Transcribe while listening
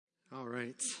All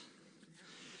right.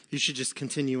 You should just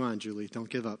continue on, Julie. Don't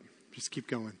give up. Just keep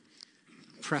going.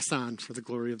 Press on for the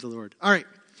glory of the Lord. All right.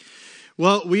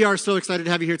 Well, we are so excited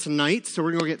to have you here tonight, so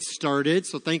we're going to get started.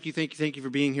 So thank you for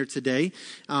being here today.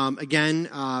 Again,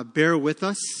 bear with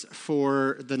us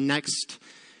for the next,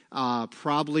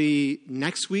 probably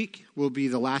next week will be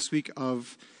the last week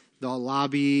of the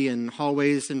lobby and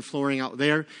hallways and flooring out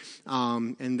there.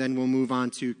 And then we'll move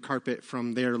on to carpet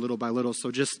from there little by little.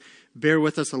 So just bear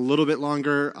with us a little bit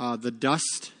longer. The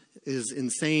dust is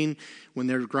insane. When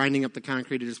they're grinding up the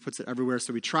concrete, it just puts it everywhere.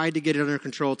 So we tried to get it under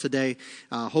control today.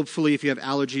 Hopefully, if you have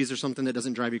allergies or something, that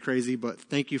doesn't drive you crazy. But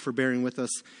thank you for bearing with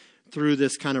us through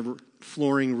this kind of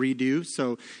flooring redo.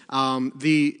 So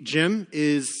the gym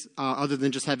is, other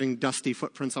than just having dusty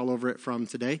footprints all over it from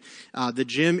today, the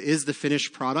gym is the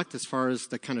finished product as far as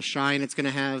the kind of shine it's going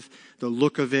to have, the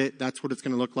look of it. That's what it's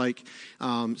going to look like.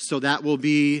 So that will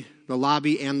be the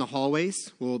lobby and the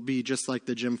hallways will be just like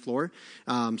the gym floor.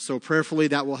 So prayerfully,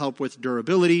 that will help with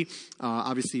durability.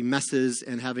 Obviously, messes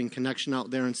and having connection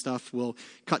out there and stuff will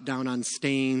cut down on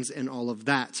stains and all of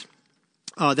that.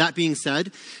 That being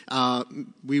said,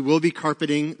 we will be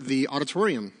carpeting the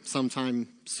auditorium sometime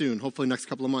soon, hopefully next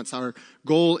couple of months. Our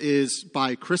goal is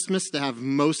by Christmas to have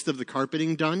most of the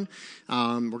carpeting done.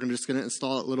 We're just going to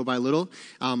install it little by little.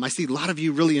 I see a lot of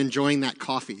you really enjoying that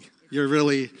coffee. You're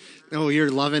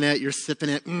loving it. You're sipping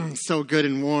it. So good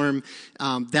and warm.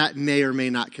 That may or may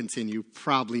not continue.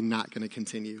 Probably not going to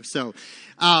continue. So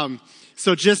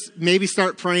just maybe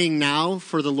start praying now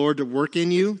for the Lord to work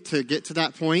in you to get to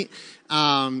that point.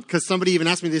 Because somebody even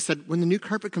asked me, they said, when the new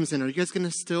carpet comes in, are you guys going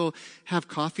to still have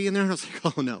coffee in there? And I was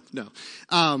like, oh,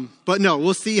 no. But no,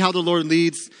 we'll see how the Lord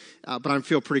leads. But I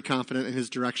feel pretty confident in his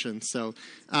direction. So,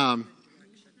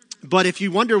 but if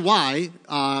you wonder why,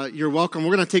 you're welcome.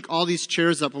 We're going to take all these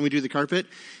chairs up when we do the carpet.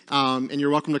 And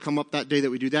you're welcome to come up that day that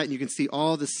we do that. And you can see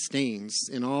all the stains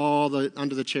in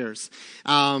under the chairs.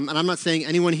 And I'm not saying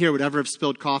anyone here would ever have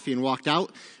spilled coffee and walked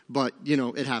out, but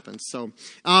it happens. So,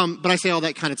 but I say all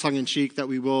that kind of tongue in cheek that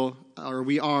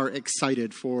we are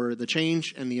excited for the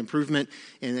change and the improvement.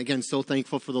 And again, so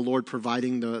thankful for the Lord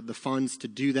providing the funds to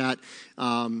do that.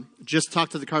 Just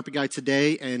talked to the carpet guy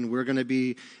today, and we're going to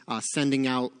be sending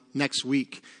out next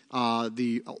week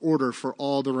the order for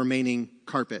all the remaining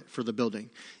carpet for the building.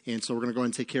 And so we're going to go ahead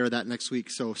and take care of that next week.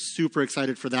 So super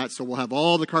excited for that. So we'll have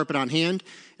all the carpet on hand,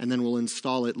 and then we'll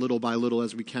install it little by little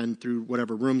as we can through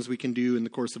whatever rooms we can do in the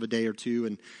course of a day or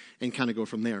two and kind of go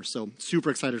from there. So super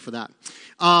excited for that.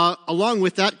 Along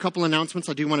with that, a couple announcements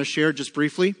I do want to share just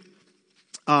briefly.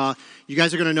 You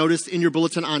guys are going to notice in your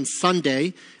bulletin on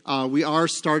Sunday, we are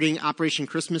starting Operation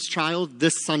Christmas Child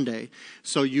this Sunday.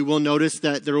 So you will notice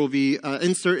that there will be an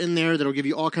insert in there that will give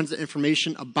you all kinds of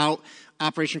information about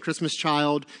Operation Christmas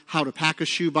Child, how to pack a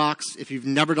shoebox. If you've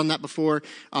never done that before,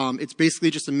 it's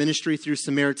basically just a ministry through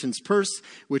Samaritan's Purse,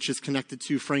 which is connected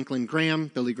to Franklin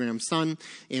Graham, Billy Graham's son.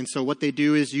 And so what they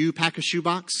do is you pack a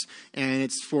shoebox, and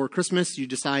it's for Christmas. You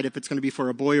decide if it's going to be for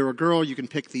a boy or a girl. You can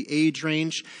pick the age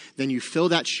range. Then you fill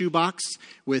that shoebox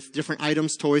with different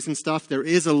items, toys and stuff. There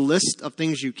is a list of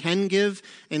things you can give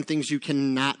and things you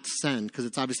cannot send because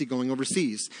it's obviously going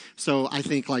overseas. So I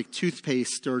think like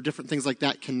toothpaste or different things like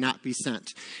that cannot be sent.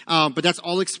 But that's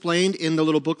all explained in the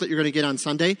little book that you're going to get on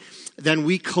Sunday. Then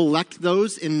we collect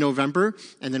those in November,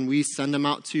 and then we send them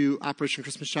out to Operation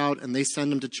Christmas Child, and they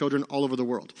send them to children all over the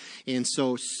world. And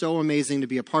so amazing to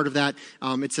be a part of that.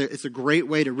 It's a great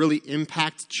way to really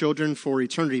impact children for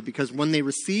eternity, because when they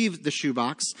receive the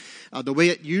shoebox, the way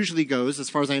it usually goes, as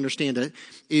far as I understand it,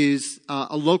 is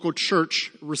a local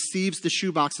church receives the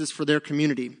shoeboxes for their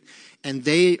community. And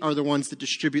they are the ones that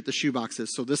distribute the shoeboxes.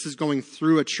 So this is going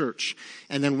through a church.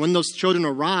 And then when those children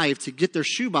arrive to get their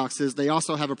shoeboxes, they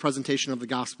also have a presentation of the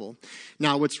gospel.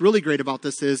 Now, what's really great about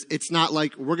this is it's not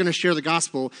like we're going to share the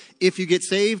gospel. If you get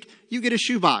saved, you get a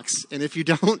shoebox. And if you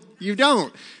don't, you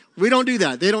don't. We don't do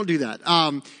that. They don't do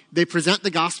that. They present the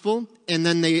gospel, and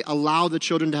then they allow the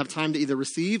children to have time to either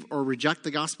receive or reject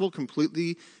the gospel,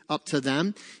 completely up to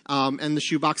them. And the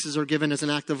shoeboxes are given as an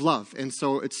act of love. And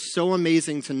so it's so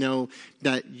amazing to know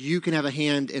that you can have a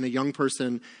hand in a young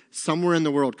person somewhere in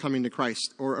the world coming to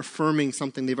Christ or affirming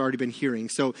something they've already been hearing.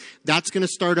 So that's going to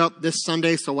start up this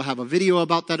Sunday. So we'll have a video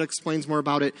about that, explains more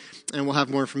about it, and we'll have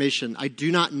more information. I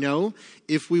do not know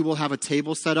if we will have a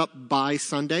table set up by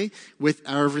Sunday with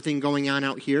everything going on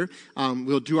out here.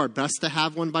 We'll do our best to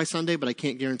have one by Sunday, but I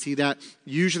can't guarantee that.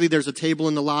 Usually there's a table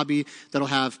in the lobby that'll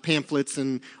have pamphlets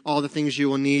and all the things you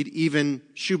will need, even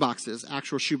shoeboxes,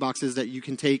 actual shoeboxes that you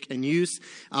can take and use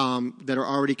that are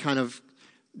already kind of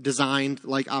designed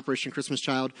like Operation Christmas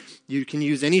Child. You can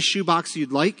use any shoebox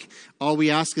you'd like. All we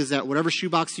ask is that whatever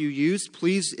shoebox you use,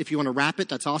 please, if you want to wrap it,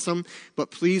 that's awesome.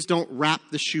 But please don't wrap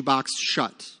the shoebox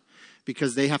shut,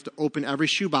 because they have to open every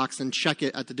shoebox and check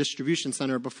it at the distribution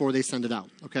center before they send it out,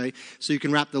 okay? So you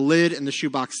can wrap the lid and the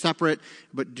shoebox separate,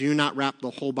 but do not wrap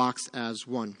the whole box as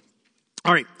one.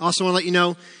 All right, also want to let you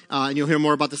know, and you'll hear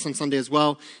more about this on Sunday as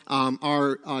well,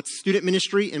 our student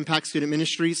ministry, Impact Student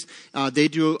Ministries, they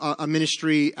do a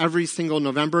ministry every single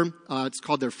November. It's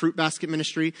called their Fruit Basket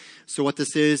Ministry. So what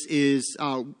this is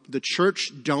the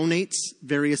church donates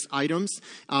various items,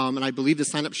 and I believe the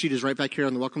sign-up sheet is right back here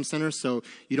on the Welcome Center, so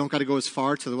you don't got to go as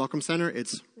far to the Welcome Center.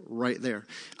 It's right there.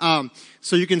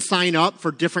 So you can sign up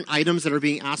for different items that are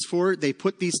being asked for. They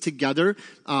put these together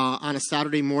on a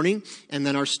Saturday morning, and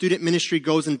then our student ministry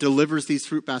goes and delivers these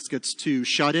fruit baskets to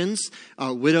shut-ins,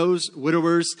 widows,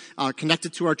 widowers,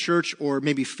 connected to our church, or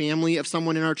maybe family of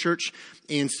someone in our church.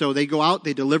 And so they go out,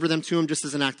 they deliver them to them just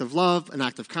as an act of love, an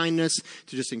act of kindness,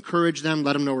 to just encourage them,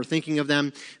 let them know we're thinking of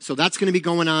them. So that's going to be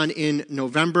going on in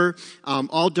November.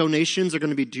 All donations are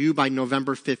going to be due by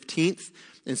November 15th.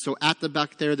 And so at the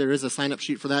back there is a sign-up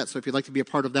sheet for that. So if you'd like to be a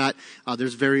part of that,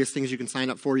 there's various things you can sign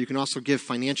up for. You can also give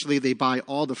financially. They buy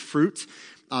all the fruit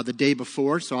the day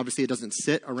before, so obviously it doesn't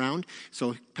sit around.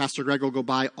 So Pastor Greg will go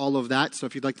buy all of that. So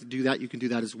if you'd like to do that, you can do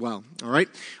that as well. All right.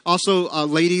 Also,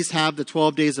 ladies have the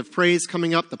 12 Days of Praise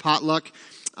coming up, the potluck,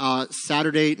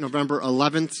 Saturday, November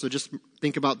 11th. So just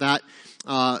think about that.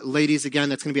 Ladies, again,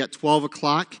 that's going to be at 12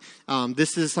 o'clock.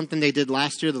 This is something they did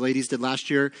last year. The ladies did last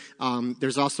year.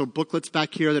 There's also booklets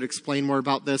back here that explain more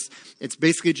about this. It's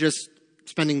basically just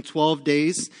spending 12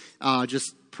 days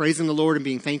just praising the Lord and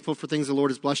being thankful for things the Lord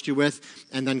has blessed you with,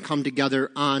 and then come together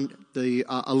on the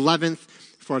 11th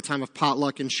for a time of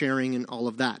potluck and sharing and all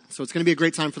of that. So it's going to be a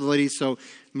great time for the ladies, so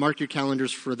mark your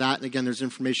calendars for that. And again, there's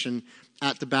information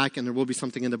at the back, and there will be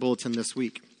something in the bulletin this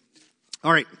week.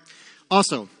 All right.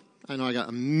 Also, I know I got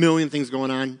a million things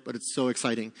going on, but it's so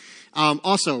exciting.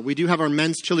 Also, we do have our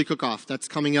men's chili cook-off. That's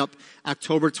coming up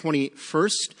October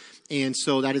 21st. And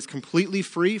so that is completely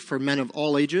free for men of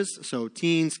all ages. So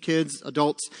teens, kids,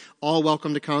 adults, all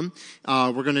welcome to come.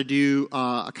 We're going to do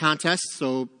a contest.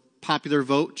 So popular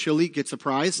vote, chili gets a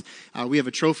prize. We have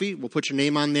a trophy. We'll put your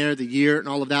name on there, the year, and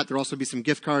all of that. There'll also be some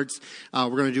gift cards. We're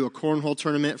going to do a cornhole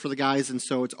tournament for the guys, and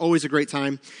so it's always a great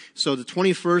time. So the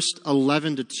 21st,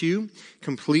 11 to 2,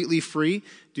 completely free.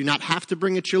 Do not have to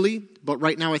bring a chili, but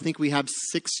right now I think we have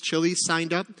 6 chilies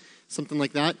signed up, something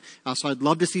like that. So I'd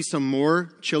love to see some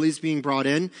more chilies being brought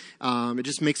in. It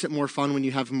just makes it more fun when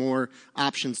you have more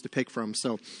options to pick from.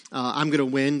 So I'm going to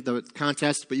win the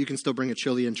contest, but you can still bring a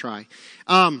chili and try.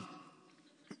 I'm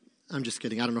just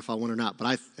kidding. I don't know if I'll win or not,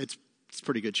 but it's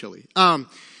pretty good chili.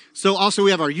 So also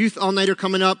we have our youth all-nighter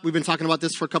coming up. We've been talking about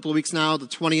this for a couple of weeks now, the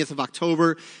 20th of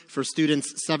October for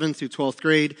students 7th through 12th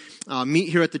grade. Meet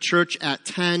here at the church at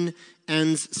 10,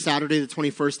 ends Saturday the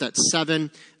 21st at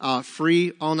 7.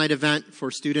 Free all-night event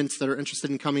for students that are interested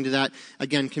in coming to that.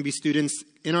 Again, can be students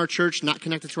in our church, not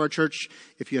connected to our church.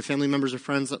 If you have family members or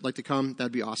friends that like to come,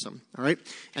 that'd be awesome. All right.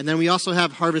 And then we also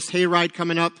have Harvest Hayride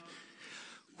coming up.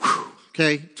 Whew.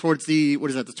 Okay, towards the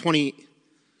 26th?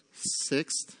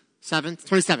 7th?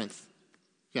 27th.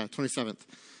 Yeah, 27th.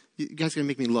 You guys are going to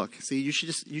make me look. See, you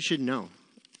should know.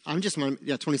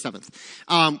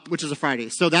 27th, which is a Friday.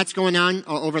 So that's going on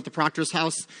over at the Proctor's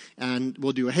house, and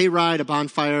we'll do a hayride, a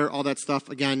bonfire, all that stuff.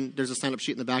 Again, there's a sign-up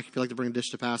sheet in the back if you'd like to bring a dish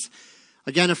to pass.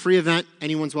 Again, a free event.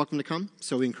 Anyone's welcome to come,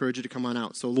 so we encourage you to come on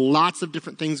out. So lots of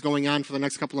different things going on for the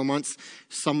next couple of months.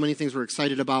 So many things we're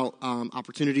excited about,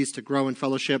 opportunities to grow in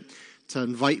fellowship, to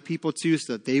invite people to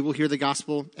so that they will hear the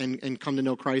gospel and come to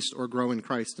know Christ or grow in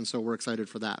Christ. And so we're excited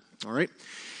for that. All right.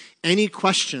 Any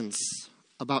questions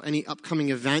about any upcoming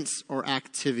events or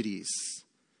activities?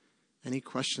 Any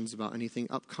questions about anything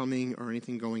upcoming or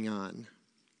anything going on?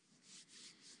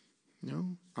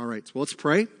 No? All right. Well, let's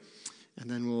pray, and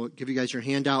then we'll give you guys your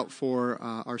handout for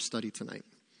our study tonight.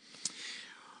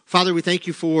 Father, we thank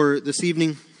you for this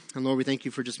evening. And Lord, we thank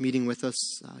you for just meeting with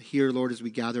us here, Lord, as we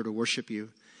gather to worship you.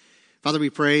 Father,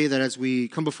 we pray that as we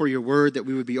come before your word, that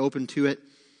we would be open to it,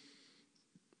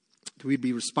 that we'd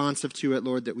be responsive to it,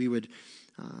 Lord, that we would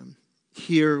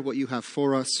hear what you have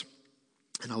for us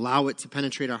and allow it to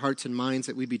penetrate our hearts and minds,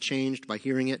 that we'd be changed by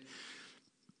hearing it.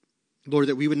 Lord,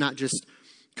 that we would not just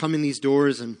come in these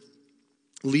doors and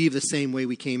leave the same way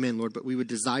we came in, Lord, but we would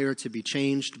desire to be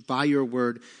changed by your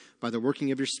word, by the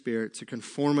working of your Spirit, to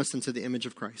conform us into the image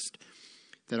of Christ.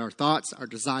 That our thoughts, our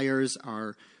desires,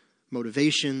 our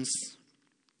motivations,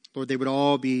 Lord, they would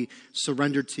all be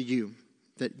surrendered to you,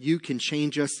 that you can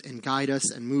change us and guide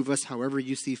us and move us however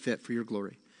you see fit for your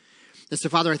glory. And so,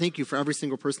 Father, I thank you for every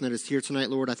single person that is here tonight,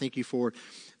 Lord. I thank you for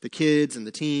the kids and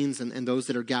the teens and those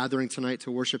that are gathering tonight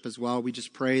to worship as well. We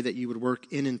just pray that you would work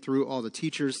in and through all the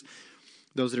teachers,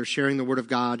 those that are sharing the word of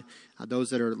God, those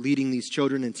that are leading these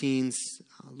children and teens,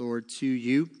 Lord, to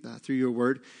you through your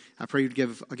word. I pray you'd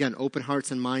give, again, open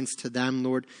hearts and minds to them,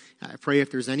 Lord. I pray if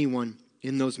there's anyone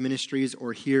in those ministries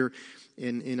or here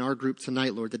in our group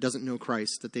tonight, Lord, that doesn't know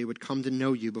Christ, that they would come to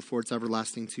know you before it's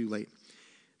everlasting too late.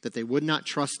 That they would not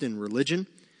trust in religion,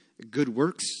 good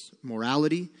works,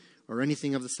 morality, or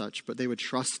anything of the such, but they would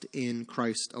trust in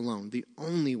Christ alone, the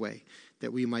only way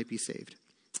that we might be saved.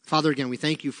 Father, again, we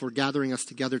thank you for gathering us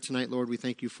together tonight, Lord. We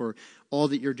thank you for all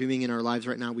that you're doing in our lives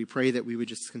right now. We pray that we would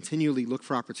just continually look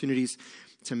for opportunities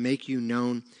to make you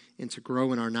known and to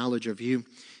grow in our knowledge of you.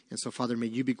 And so, Father, may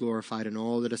you be glorified in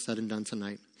all that is said and done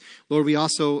tonight. Lord, we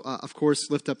also, of course,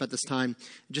 lift up at this time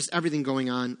just everything going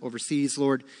on overseas,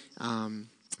 Lord.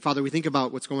 Father, we think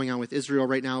about what's going on with Israel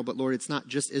right now, but Lord, it's not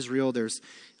just Israel. There's,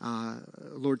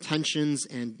 Lord, tensions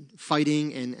and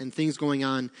fighting and things going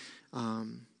on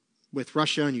with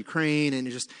Russia and Ukraine and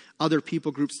just other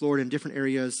people groups, Lord, in different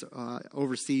areas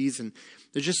overseas. And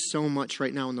there's just so much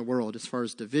right now in the world as far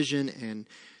as division and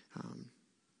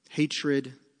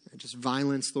hatred and just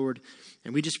violence, Lord.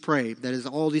 And we just pray that as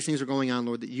all these things are going on,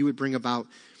 Lord, that you would bring about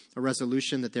a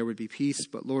resolution, that there would be peace.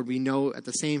 But Lord, we know at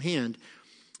the same hand,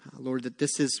 Lord, that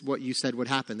this is what you said would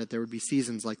happen, that there would be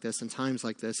seasons like this and times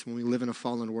like this when we live in a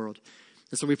fallen world.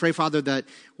 And so we pray, Father, that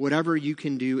whatever you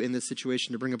can do in this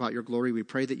situation to bring about your glory, we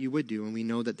pray that you would do. And we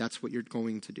know that that's what you're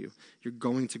going to do. You're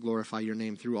going to glorify your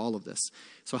name through all of this.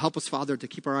 So help us, Father, to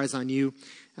keep our eyes on you.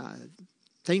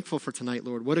 Thankful for tonight,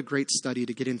 Lord. What a great study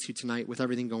to get into tonight with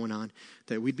everything going on,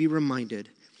 that we'd be reminded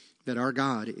that our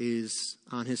God is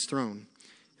on his throne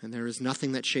and there is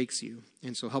nothing that shakes you.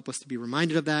 And so help us to be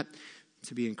reminded of that,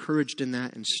 to be encouraged in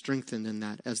that and strengthened in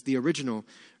that as the original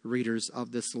readers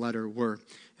of this letter were.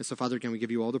 And so, Father, again, we give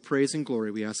you all the praise and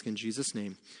glory. We ask in Jesus'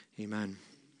 name. Amen.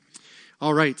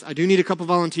 All right. I do need a couple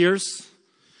volunteers.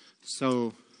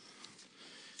 So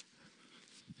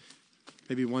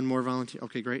maybe one more volunteer.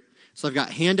 Okay, great. So I've got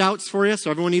handouts for you. So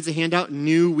everyone needs a handout,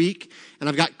 new week. And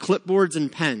I've got clipboards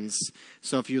and pens.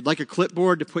 So if you'd like a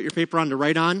clipboard to put your paper on to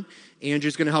write on,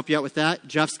 Andrew's going to help you out with that.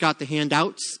 Jeff's got the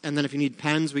handouts. And then if you need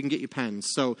pens, we can get you pens.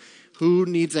 So who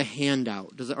needs a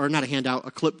handout? Or not a handout, a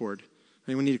clipboard?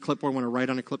 Anyone need a clipboard, want to write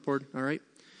on a clipboard? All right.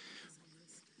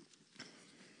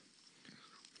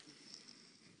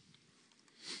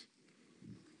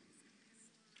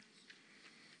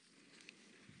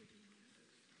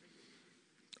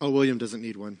 Oh, William doesn't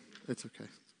need one. It's okay.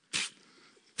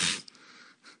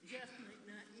 Jeff might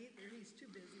not either. He's too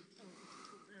busy.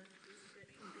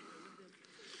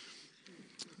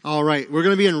 All right. We're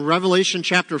going to be in Revelation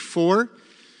chapter 4.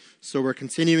 So we're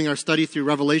continuing our study through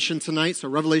Revelation tonight. So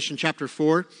Revelation chapter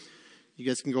 4. You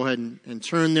guys can go ahead and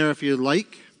turn there if you'd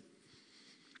like.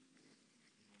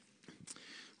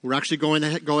 We're actually going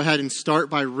to go ahead and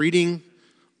start by reading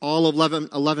all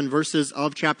 11 verses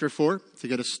of chapter 4 to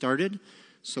get us started.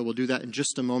 So we'll do that in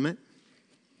just a moment.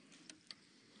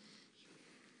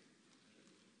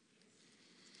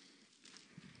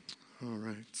 All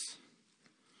right.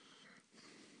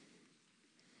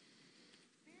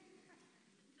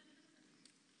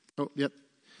 Oh, yep.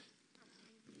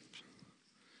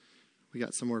 We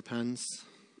got some more pens.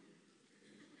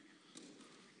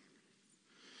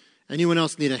 Anyone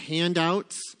else need a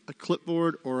handout, a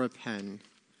clipboard, or a pen?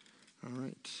 All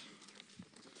right.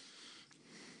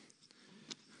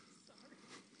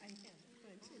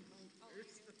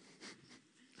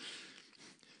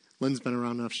 Lynn's been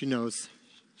around enough. She knows.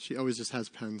 She always just has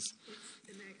pens.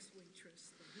 It's an ex-waitress.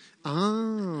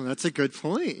 Oh, that's a good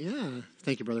point. Yeah.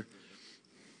 Thank you, brother.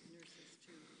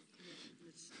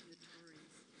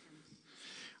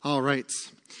 All right.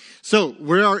 So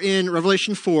we are in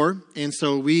Revelation 4, and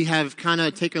so we have kind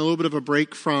of taken a little bit of a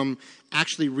break from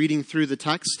actually reading through the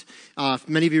text.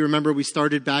 Many of you remember we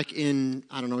started back in,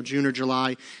 June or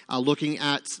July, looking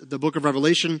at the book of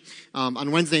Revelation.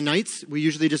 On Wednesday nights, we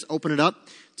usually just open it up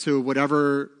to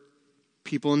whatever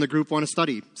people in the group want to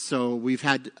study. So we've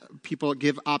had people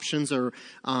give options or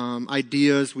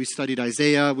ideas. We studied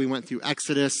Isaiah. We went through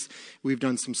Exodus. We've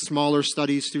done some smaller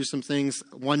studies through some things.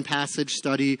 One passage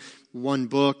study, one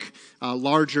book,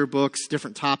 larger books,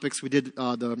 different topics. We did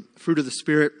the fruit of the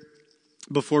Spirit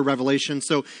before Revelation.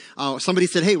 So somebody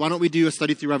said, hey, why don't we do a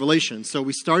study through Revelation? So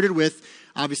we started with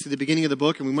obviously the beginning of the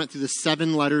book, and we went through the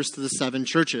 7 letters to the 7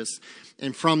 churches.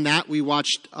 And from that, we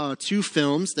watched 2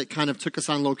 films that kind of took us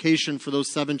on location for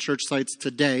those 7 church sites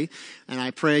today. And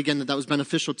I pray again that was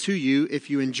beneficial to you. If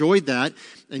you enjoyed that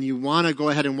and you want to go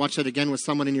ahead and watch that again with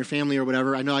someone in your family or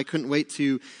whatever, I know I couldn't wait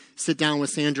to sit down with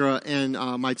Sandra and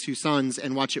my 2 sons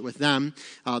and watch it with them,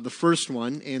 the first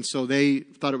one. And so they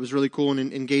thought it was really cool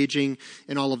and engaging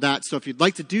and all of that. So if you'd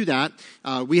like to do that,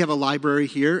 we have a library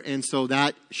here. And so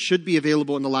that should be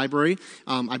available in the library.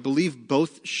 I believe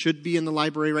both should be in the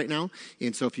library right now.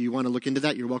 And so if you want to look into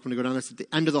that, you're welcome to go down. That's at the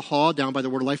end of the hall, down by the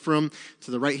Word of Life room.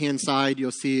 To the right-hand side,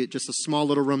 you'll see just a small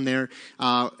little room there.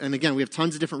 And again, we have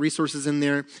tons of different resources in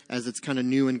there as it's kind of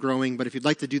new and growing. But if you'd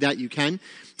like to do that, you can.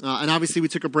 And obviously, we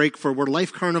took a break for Word of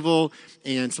Life Carnival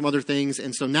and some other things.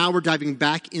 And so now we're diving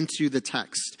back into the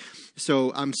text.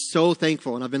 So I'm so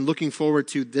thankful, and I've been looking forward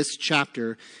to this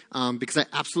chapter because I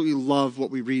absolutely love what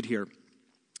we read here.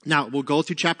 Now, we'll go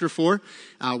through chapter 4.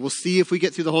 We'll see if we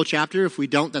get through the whole chapter. If we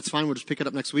don't, that's fine. We'll just pick it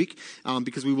up next week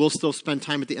because we will still spend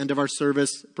time at the end of our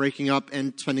service breaking up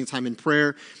and spending time in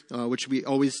prayer, which we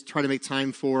always try to make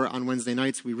time for on Wednesday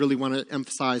nights. We really want to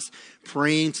emphasize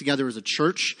praying together as a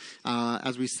church.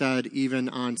 As we said, even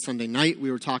on Sunday night,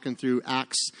 we were talking through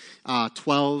Acts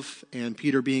 12 and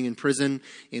Peter being in prison.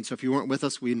 And so if you weren't with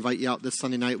us, we invite you out this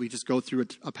Sunday night. We just go through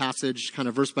a passage kind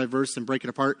of verse by verse and break it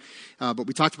apart. But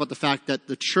we talked about the fact that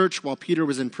the church, while Peter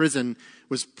was in prison,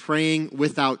 was praying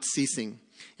without ceasing.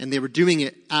 And they were doing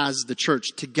it as the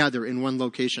church together in one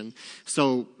location.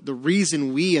 So the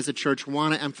reason we as a church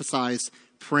want to emphasize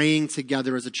praying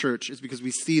together as a church is because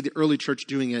we see the early church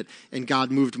doing it, and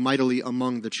God moved mightily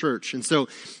among the church. And so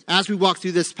as we walk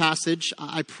through this passage,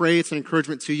 I pray it's an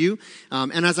encouragement to you.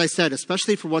 And as I said,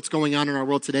 especially for what's going on in our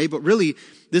world today, but really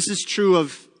this is true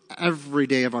of every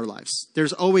day of our lives.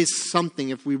 There's always something,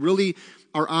 if we really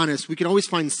are honest, we can always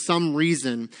find some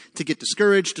reason to get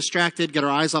discouraged, distracted, get our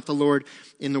eyes off the Lord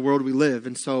in the world we live.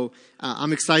 And so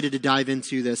I'm excited to dive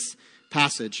into this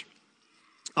passage.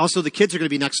 Also, the kids are going to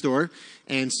be next door.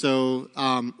 And so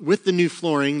with the new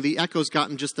flooring, the echo's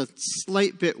gotten just a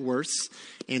slight bit worse.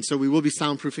 And so we will be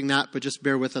soundproofing that, but just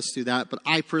bear with us through that. But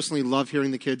I personally love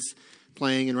hearing the kids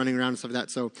playing and running around and stuff like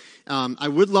that. So I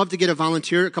would love to get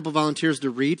a couple volunteers to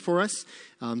read for us.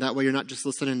 That way you're not just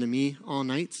listening to me all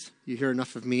night. You hear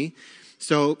enough of me.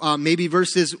 So maybe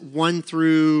verses 1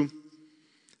 through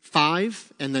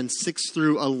 5 and then 6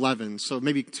 through 11. So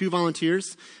maybe 2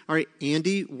 volunteers. All right,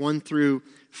 Andy, 1 through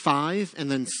 5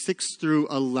 and then 6 through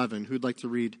 11. Who'd like to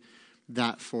read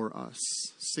that for us?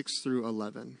 6 through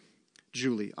 11.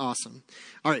 Julie, awesome.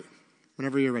 All right,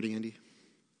 whenever you're ready, Andy.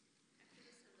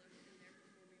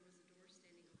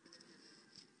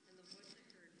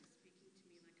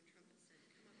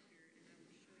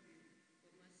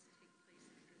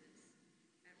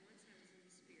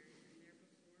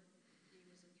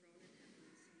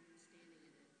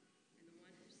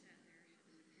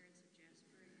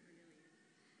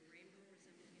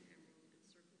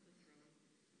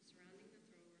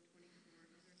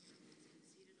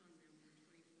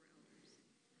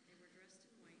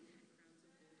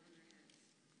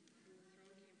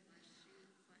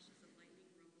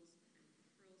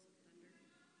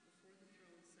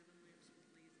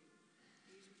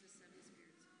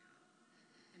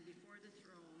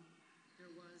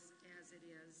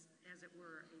 As it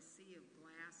were, a sea of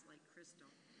glass like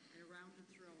crystal, and around the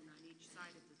throne, on each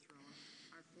side of the throne,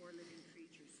 are 4 living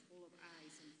creatures full of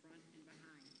eyes in front and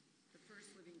behind. The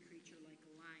first living creature like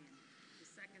a lion, the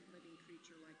second living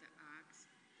creature like an ox,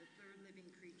 the third living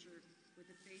creature with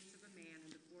the face of a man,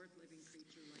 and the fourth living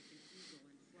creature like an eagle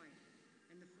in flight.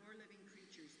 And the 4 living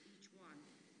creatures, each one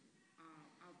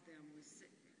of them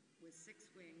with 6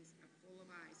 wings, are full of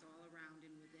eyes all around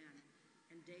and within,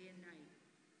 and day and night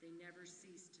they never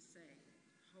cease to say,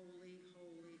 "Holy,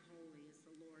 holy, holy is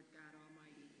the Lord God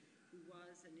Almighty, who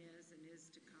was and is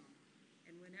to come."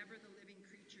 And whenever the living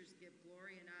creatures give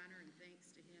glory and honor and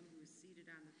thanks to him who is seated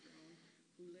on the throne,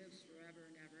 who lives forever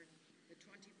and ever, the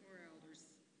 24 elders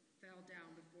fell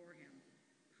down before him,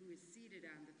 who is seated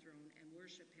on the throne, and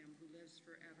worship him who lives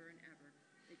forever and ever.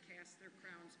 They cast their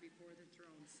crowns before the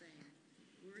throne, saying,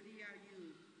 "Worthy are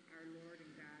you, our Lord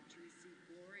and God, to receive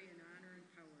glory and honor and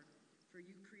power. For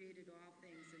you created all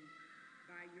things, and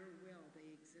by your will they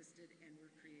existed and were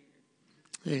created."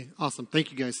 Hey, awesome.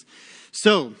 Thank you, guys.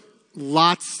 So,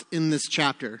 lots in this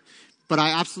chapter, but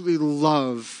I absolutely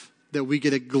love that we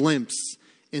get a glimpse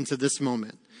into this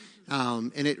moment.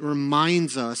 And it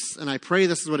reminds us, and I pray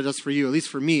this is what it does for you, at least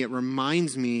for me, it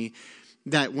reminds me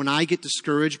that when I get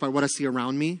discouraged by what I see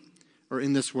around me or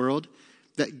in this world,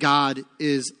 that God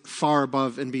is far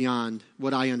above and beyond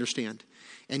what I understand.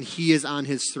 and he is on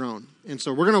his throne. And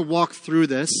so we're going to walk through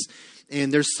this,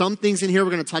 and there's some things in here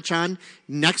we're going to touch on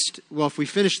if we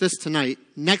finish this tonight,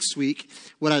 next week,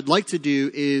 what I'd like to do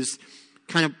is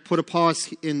kind of put a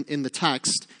pause in the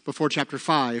text before chapter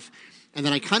 5, and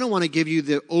then I kind of want to give you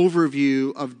the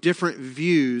overview of different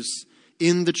views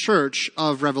in the church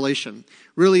of Revelation,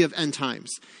 really of end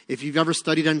times. If you've ever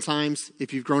studied end times,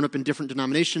 if you've grown up in different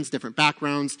denominations, different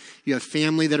backgrounds, you have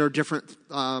family that are different,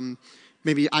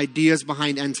 maybe ideas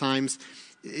behind end times,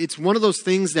 it's one of those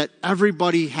things that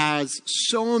everybody has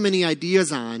so many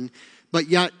ideas on, but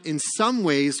yet in some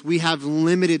ways we have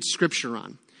limited scripture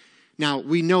on. Now,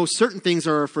 we know certain things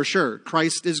are for sure.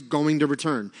 Christ is going to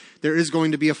return. There is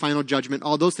going to be a final judgment,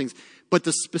 all those things. But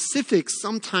the specifics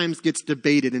sometimes gets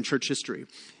debated in church history.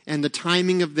 And the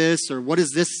timing of this, or what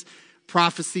does this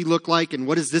prophecy look like, and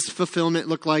what does this fulfillment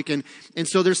look like? And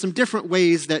so there's some different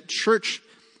ways that church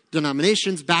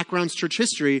denominations, backgrounds, church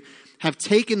history have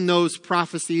taken those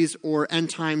prophecies or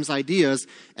end times ideas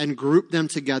and grouped them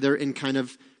together in kind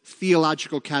of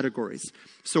theological categories.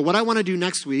 So what I want to do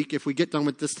next week, if we get done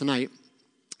with this tonight,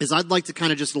 is I'd like to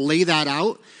kind of just lay that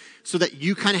out so that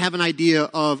you kind of have an idea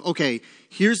of, okay,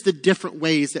 here's the different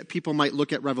ways that people might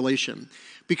look at Revelation.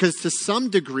 Because to some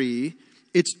degree,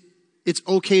 it's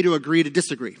okay to agree to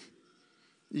disagree.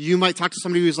 You might talk to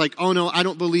somebody who's like, oh no, I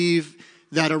don't believe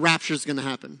that a rapture is going to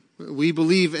happen. We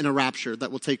believe in a rapture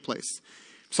that will take place.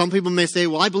 Some people may say,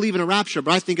 well, I believe in a rapture,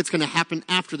 but I think it's going to happen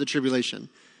after the tribulation.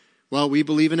 Well, we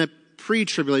believe in a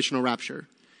pre-tribulational rapture.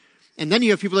 And then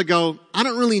you have people that go, I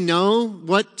don't really know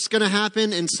what's going to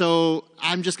happen, and so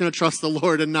I'm just going to trust the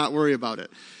Lord and not worry about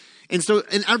it. And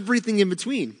everything in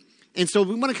between. And so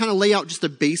we want to kind of lay out just the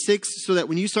basics so that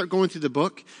when you start going through the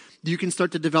book, you can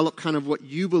start to develop kind of what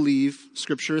you believe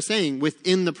Scripture is saying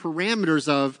within the parameters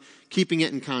of keeping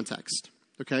it in context.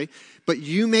 Okay? But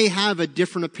you may have a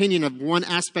different opinion of one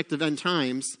aspect of end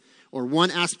times or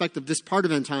one aspect of this part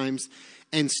of end times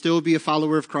and still be a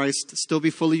follower of Christ, still be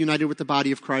fully united with the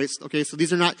body of Christ. Okay, so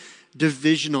these are not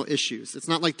divisional issues. It's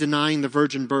not like denying the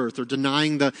virgin birth or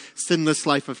denying the sinless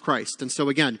life of Christ. And so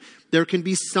again, there can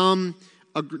be some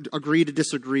agree to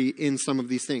disagree in some of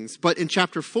these things. But in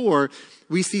chapter 4,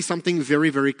 we see something very,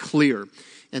 very clear.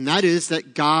 And that is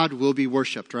that God will be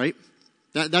worshiped, right?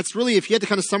 That's really, if you had to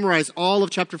kind of summarize all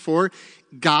of chapter 4,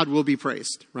 God will be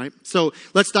praised, right? So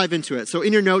let's dive into it. So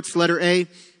in your notes, letter A,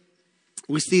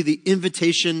 we see the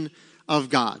invitation of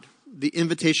God. The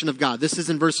invitation of God. This is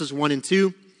in verses 1 and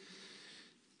 2,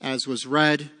 as was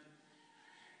read.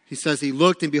 He says, he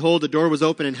looked, and behold, the door was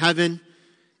open in heaven.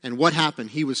 And what happened?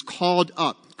 He was called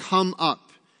up, come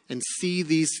up and see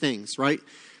these things, right?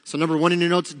 So number 1 in your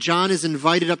notes, John is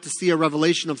invited up to see a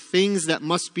revelation of things that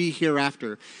must be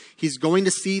hereafter. He's going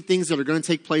to see things that are going to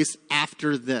take place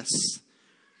after this.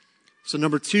 So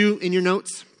number 2 in your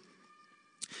notes,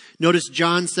 notice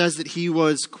John says that he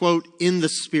was, quote, in the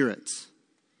Spirit.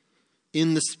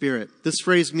 In the Spirit. This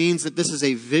phrase means that this is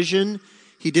a vision.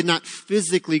 He did not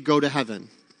physically go to heaven.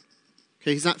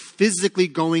 Okay, he's not physically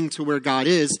going to where God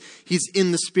is. He's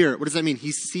in the Spirit. What does that mean?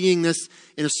 He's seeing this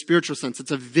in a spiritual sense. It's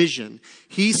a vision.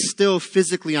 He's still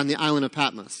physically on the island of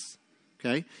Patmos.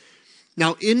 Okay?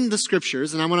 Now, in the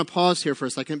Scriptures, and I want to pause here for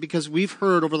a second because we've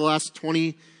heard over the last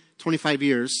 20, 25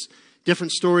 years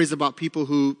different stories about people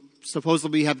who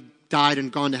supposedly have died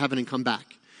and gone to heaven and come back.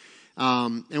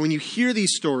 And when you hear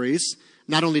these stories,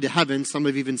 not only to heaven, some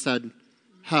have even said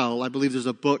hell. I believe there's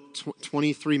a book,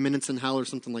 23 Minutes in Hell or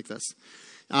something like this.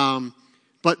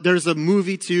 But there's a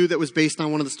movie, too, that was based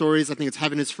on one of the stories. I think it's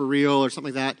Heaven is for Real or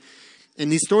something like that.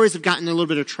 And these stories have gotten a little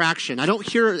bit of traction. I don't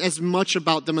hear as much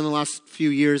about them in the last few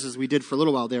years as we did for a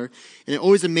little while there. And it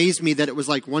always amazed me that it was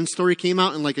like one story came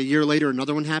out and like a year later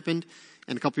another one happened.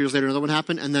 And a couple years later another one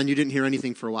happened. And then you didn't hear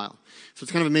anything for a while. So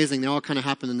it's kind of amazing. They all kind of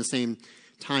happen in the same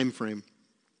time frame.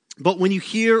 But when you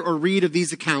hear or read of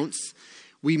these accounts,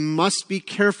 we must be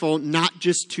careful not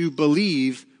just to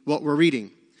believe what we're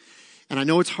reading. And I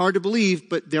know it's hard to believe,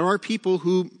 but there are people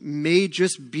who might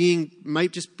just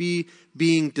be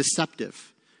being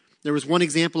deceptive. There was one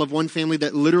example of one family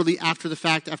that literally after the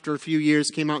fact, after a few years,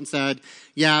 came out and said,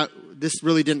 yeah, this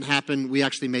really didn't happen. We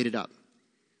actually made it up.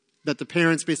 That the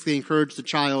parents basically encouraged the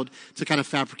child to kind of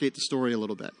fabricate the story a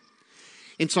little bit.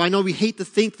 And so I know we hate to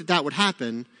think that that would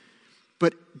happen,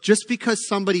 but just because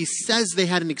somebody says they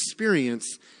had an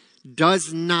experience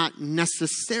does not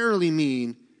necessarily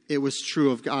mean it was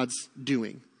true of God's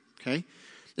doing, okay?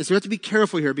 And so we have to be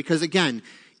careful here because, again,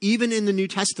 even in the New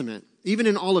Testament, even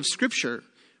in all of Scripture,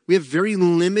 we have very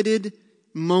limited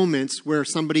moments where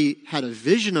somebody had a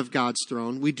vision of God's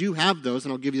throne. We do have those,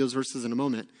 and I'll give you those verses in a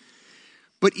moment.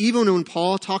 But even when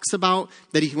Paul talks about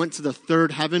that he went to the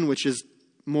third heaven, which is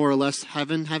more or less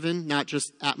heaven, not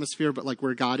just atmosphere, but like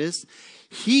where God is.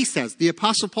 He says, the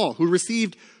Apostle Paul, who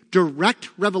received direct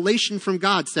revelation from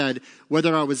God, said,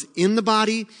 whether I was in the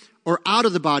body or out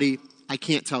of the body, I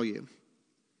can't tell you.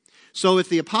 So if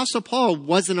the Apostle Paul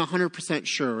wasn't 100%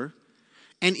 sure,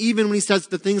 and even when he says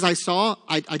the things I saw,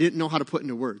 I didn't know how to put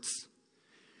into words.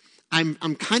 I'm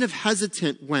kind of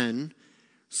hesitant when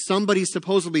somebody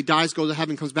supposedly dies, goes to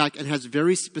heaven, comes back, and has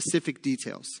very specific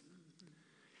details.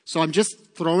 So I'm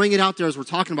just throwing it out there as we're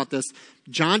talking about this.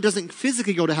 John doesn't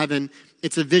physically go to heaven.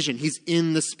 It's a vision. He's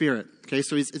in the Spirit. Okay,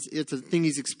 so it's a thing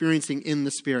he's experiencing in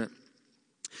the Spirit.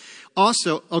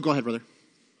 Also, go ahead, brother.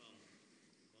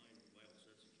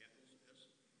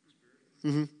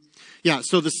 Mm-hmm. Yeah,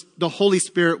 so the Holy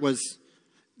Spirit was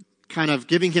kind of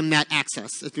giving him that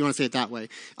access, if you want to say it that way.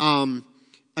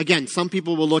 Again, some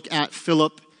people will look at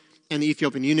Philip and the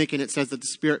Ethiopian eunuch, and it says that the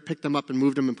Spirit picked them up and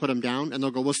moved them and put them down, and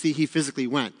they'll go, well, see, he physically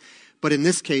went. But in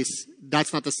this case,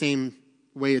 that's not the same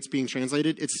way it's being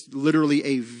translated. It's literally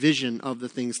a vision of the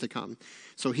things to come.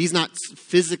 So he's not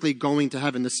physically going to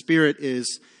heaven. The Spirit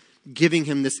is giving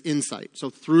him this insight. So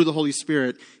through the Holy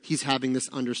Spirit, he's having this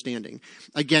understanding.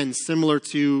 Again, similar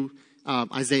to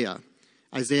Isaiah.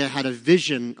 Isaiah had a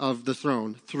vision of the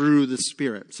throne through the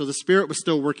Spirit. So the Spirit was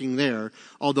still working there,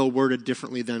 although worded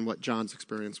differently than what John's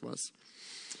experience was.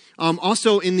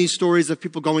 Also, in these stories of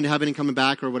people going to heaven and coming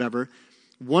back or whatever,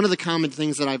 one of the common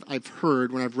things that I've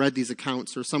heard when I've read these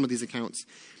accounts, or some of these accounts,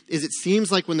 is it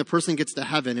seems like when the person gets to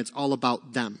heaven, it's all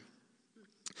about them.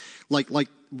 Like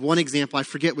one example, I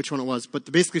forget which one it was, but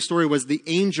the basic story was the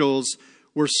angels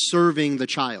were serving the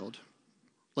child.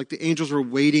 Like the angels were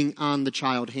waiting on the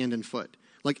child hand and foot.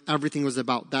 Like everything was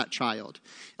about that child.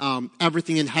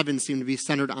 Everything in heaven seemed to be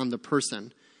centered on the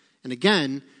person. And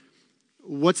again,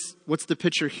 what's the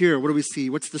picture here? What do we see?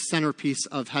 What's the centerpiece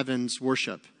of heaven's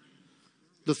worship?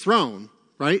 The throne,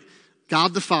 right?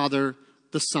 God the Father,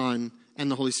 the Son,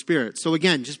 and the Holy Spirit. So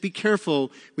again, just be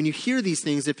careful when you hear these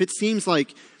things. If it seems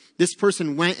like this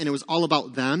person went and it was all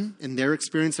about them and their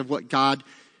experience of what God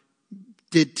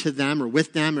did to them or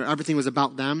with them, or everything was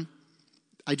about them,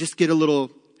 I just get a little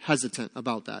hesitant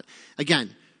about that.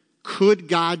 Again, could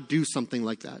God do something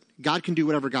like that? God can do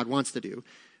whatever God wants to do.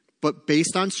 But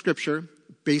based on Scripture,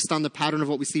 based on the pattern of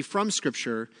what we see from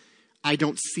Scripture, I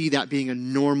don't see that being a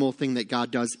normal thing that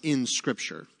God does in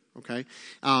Scripture. Okay?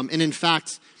 And in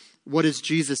fact, what does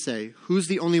Jesus say? Who's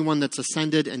the only one that's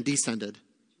ascended and descended?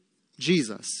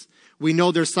 Jesus. We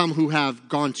know there's some who have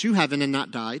gone to heaven and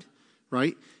not died,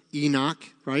 right? Enoch,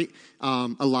 right?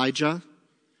 Elijah.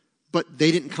 But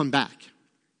they didn't come back,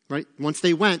 right? Once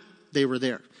they went, they were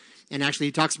there. And actually,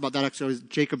 he talks about that actually as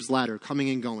Jacob's ladder, coming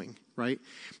and going, right?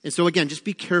 And so again, just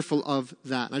be careful of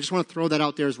that. And I just want to throw that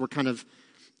out there as we're kind of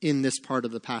in this part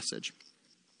of the passage.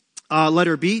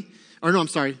 Letter B, or no, I'm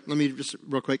sorry. Let me just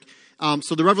real quick.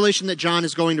 So the revelation that John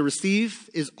is going to receive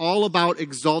is all about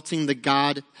exalting the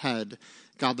Godhead.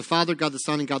 God the Father, God the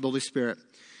Son, and God the Holy Spirit.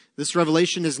 This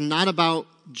revelation is not about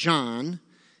John,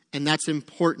 and that's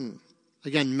important.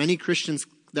 Again, many Christians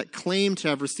that claim to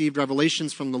have received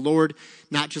revelations from the Lord,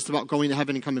 not just about going to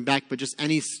heaven and coming back, but just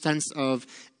any sense of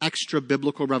extra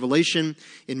biblical revelation.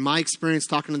 In my experience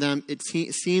talking to them, it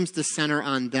seems to center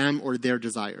on them or their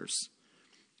desires.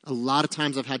 A lot of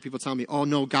times I've had people tell me, oh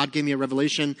no, God gave me a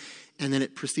revelation, and then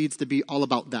it proceeds to be all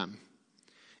about them.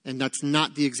 And that's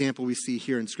not the example we see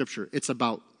here in Scripture. It's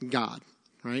about God.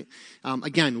 Right?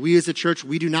 Again, we as a church,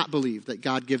 we do not believe that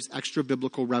God gives extra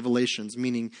biblical revelations,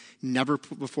 meaning never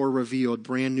before revealed,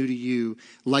 brand new to you,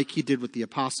 like he did with the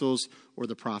apostles or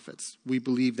the prophets. We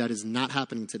believe that is not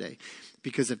happening today.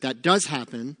 Because if that does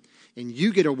happen, and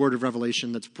you get a word of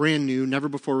revelation that's brand new, never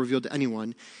before revealed to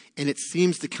anyone, and it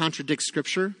seems to contradict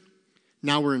Scripture,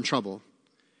 now we're in trouble.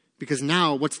 Because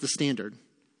now, what's the standard?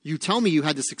 You tell me you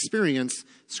had this experience,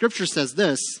 Scripture says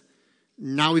this,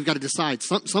 now we've got to decide.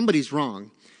 Somebody's wrong.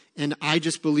 And I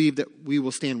just believe that we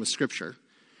will stand with Scripture.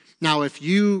 Now, if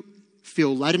you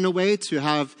feel led in a way to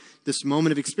have this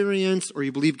moment of experience, or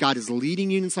you believe God is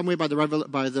leading you in some way by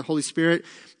the Holy Spirit,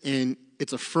 and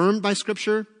it's affirmed by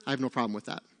Scripture, I have no problem with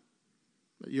that.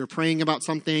 You're praying about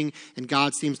something, and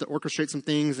God seems to orchestrate some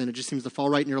things, and it just seems to fall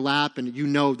right in your lap, and you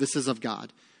know this is of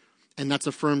God. And that's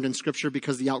affirmed in Scripture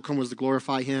because the outcome was to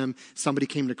glorify him. Somebody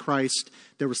came to Christ.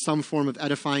 There was some form of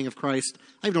edifying of Christ.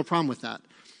 I have no problem with that.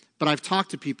 But I've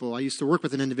talked to people. I used to work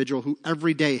with an individual who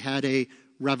every day had a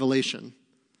revelation.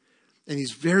 And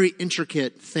these very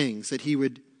intricate things that he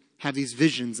would have these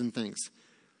visions and things.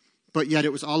 But yet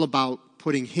it was all about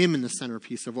putting him in the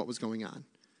centerpiece of what was going on.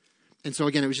 And so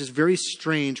again, it was just very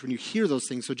strange when you hear those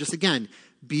things. So just again,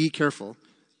 be careful.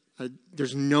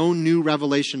 There's no new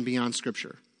revelation beyond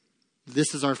Scripture.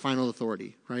 This is our final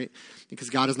authority, right? Because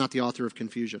God is not the author of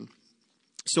confusion.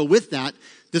 So with that,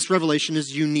 this revelation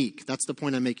is unique. That's the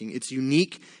point I'm making. It's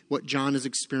unique what John is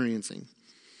experiencing.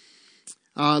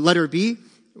 Letter B,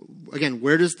 again,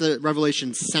 where does the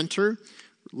revelation center?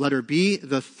 Letter B,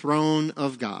 the throne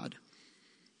of God.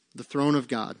 The throne of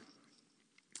God.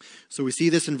 So we see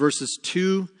this in verses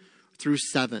 2 through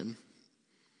 7.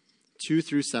 2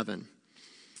 through 7.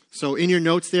 So in your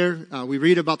notes there, we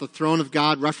read about the throne of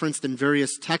God referenced in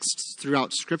various texts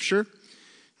throughout Scripture.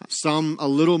 Some a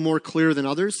little more clear than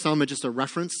others. Some are just a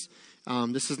reference.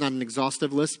 This is not an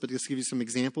exhaustive list, but just give you some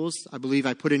examples. I believe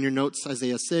I put in your notes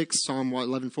Isaiah 6, Psalm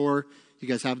 11:4. You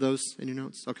guys have those in your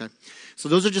notes? Okay. So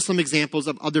those are just some examples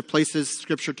of other places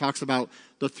Scripture talks about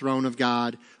the throne of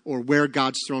God or where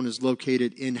God's throne is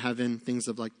located in heaven, things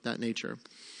of like that nature.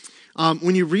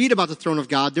 When you read about the throne of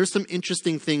God, there's some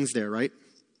interesting things there, right?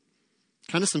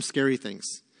 Kind of some scary things.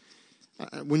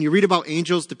 When you read about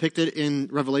angels depicted in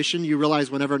Revelation, you realize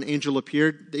whenever an angel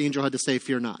appeared, the angel had to say,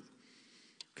 "Fear not."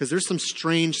 Because there's some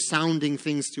strange sounding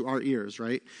things to our ears,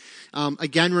 right?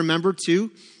 Again, remember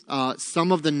too,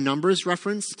 some of the numbers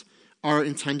referenced are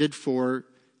intended for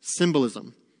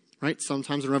symbolism, right?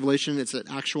 Sometimes in Revelation it's an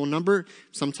actual number.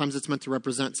 Sometimes it's meant to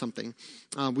represent something.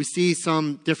 We see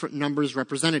some different numbers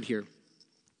represented here.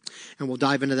 And we'll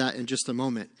dive into that in just a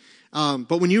moment.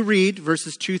 But when you read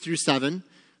verses 2 through 7,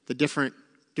 the different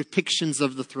depictions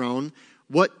of the throne,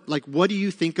 what do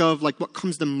you think of? Like, what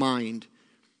comes to mind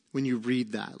when you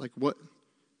read that? Like, what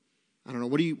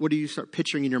do you start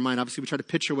picturing in your mind? Obviously, we try to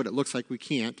picture what it looks like. We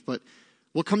can't. But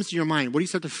what comes to your mind? What do you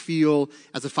start to feel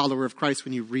as a follower of Christ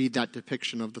when you read that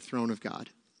depiction of the throne of God?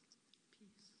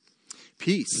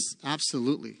 Peace.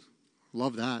 Absolutely.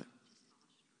 Love that.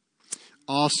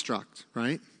 Awestruck,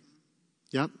 right?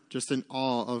 Yep. Just in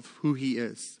awe of who he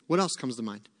is. What else comes to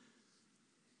mind?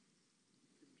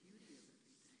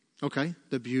 Okay.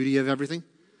 The beauty of everything.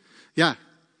 Yeah.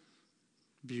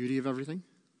 Beauty of everything.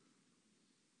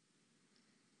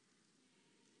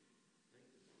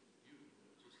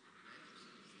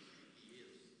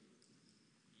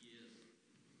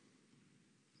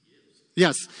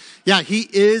 Yes. Yeah, he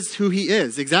is who he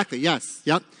is. Exactly. Yes.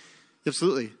 Yep.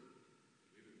 Absolutely.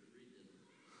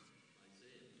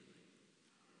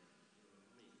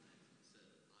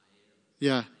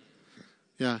 Yeah.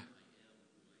 Yeah.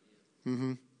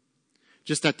 Mm-hmm.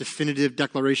 Just that definitive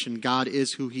declaration, God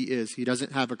is who he is. He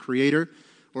doesn't have a creator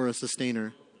or a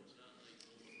sustainer.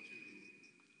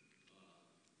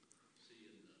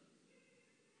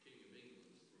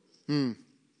 Mm.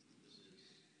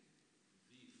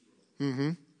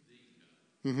 Mm-hmm.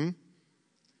 Mm-hmm.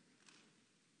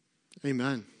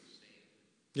 Amen.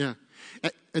 Yeah.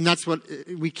 And that's what,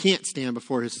 we can't stand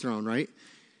before his throne, right?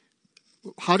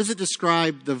 How does it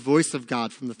describe the voice of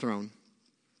God from the throne?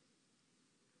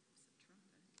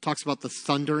 Talks about the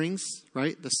thunderings,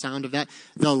 right? The sound of that.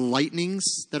 The lightnings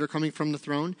that are coming from the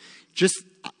throne. Just,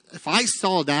 if I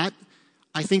saw that,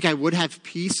 I think I would have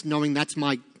peace knowing that's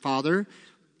my Father.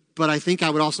 But I think I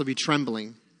would also be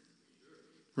trembling.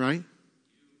 Right?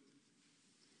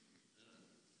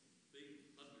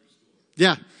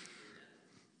 Yeah.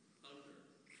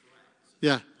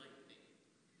 Yeah.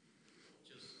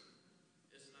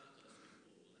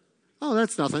 Oh,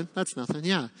 that's nothing. That's nothing.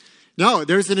 Yeah. No,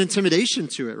 there's an intimidation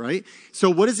to it, right? So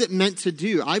what is it meant to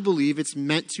do? I believe it's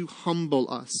meant to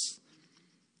humble us.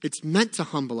 It's meant to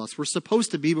humble us. We're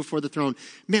supposed to be before the throne.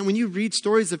 Man, when you read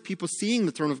stories of people seeing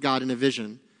the throne of God in a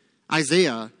vision,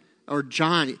 Isaiah or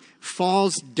John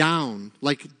falls down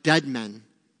like dead men,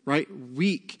 right?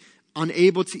 Weak,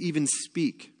 unable to even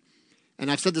speak. And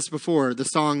I've said this before, the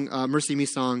song, Mercy Me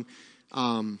song,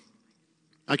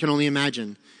 I Can Only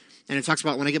Imagine. And it talks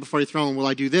about when I get before your throne, will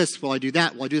I do this? Will I do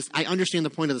that? Will I do this? I understand the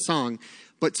point of the song.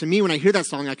 But to me, when I hear that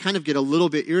song, I kind of get a little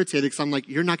bit irritated because I'm like,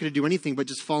 you're not going to do anything but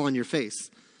just fall on your face.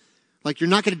 Like, you're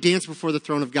not going to dance before the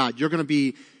throne of God. You're going to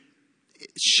be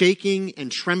shaking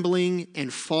and trembling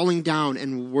and falling down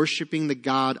and worshiping the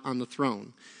God on the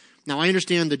throne. Now, I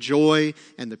understand the joy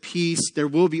and the peace. There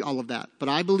will be all of that. But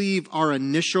I believe our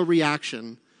initial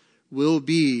reaction will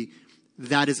be,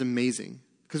 that is amazing.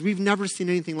 Because we've never seen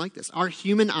anything like this. Our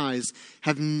human eyes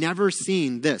have never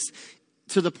seen this.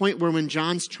 To the point where when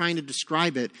John's trying to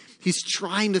describe it, he's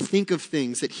trying to think of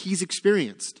things that he's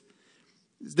experienced.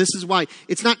 This is why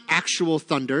it's not actual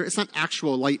thunder. It's not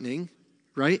actual lightning,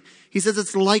 right? He says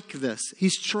it's like this.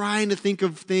 He's trying to think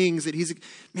of things that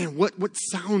what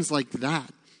sounds like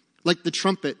that? Like the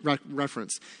trumpet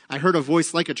reference. I heard a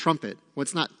voice like a trumpet. Well,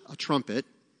 it's not a trumpet.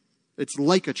 It's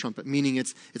like a trumpet, meaning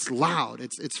it's loud,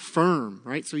 it's firm,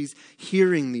 right? So he's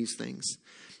hearing these things.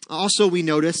 Also, we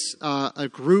notice a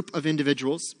group of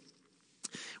individuals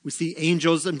We see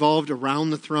angels involved around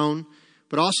the throne,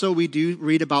 but also we do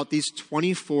read about these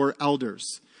 24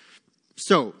 elders.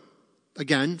 So,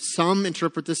 again, some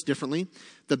interpret this differently.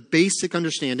 The basic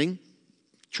understanding,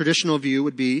 traditional view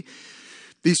would be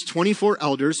these 24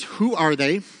 elders, who are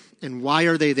they and why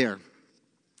are they there?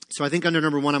 So I think under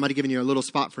number 1, I might have given you a little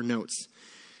spot for notes.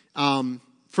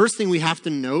 First thing we have to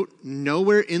note,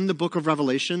 nowhere in the book of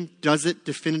Revelation does it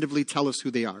definitively tell us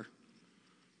who they are.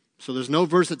 So there's no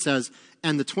verse that says,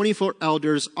 and the 24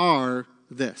 elders are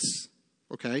this.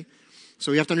 Okay?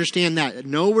 So we have to understand that.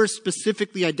 Nowhere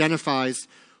specifically identifies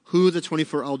who the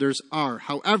 24 elders are.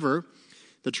 However,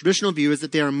 the traditional view is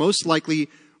that they are most likely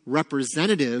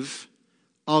representative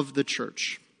of the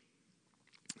church.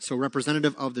 So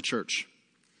representative of the church.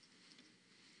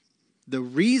 The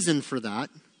reason for that,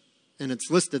 and it's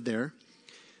listed there,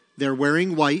 they're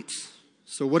wearing white.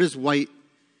 So what does white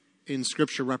in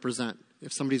Scripture represent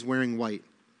if somebody's wearing white?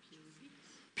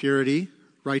 Purity,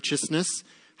 righteousness.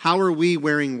 How are we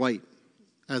wearing white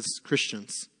as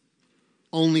Christians?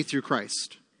 Only through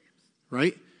Christ,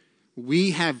 right?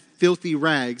 We have filthy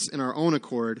rags in our own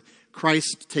accord.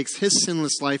 Christ takes his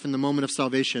sinless life in the moment of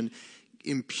salvation,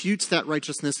 imputes that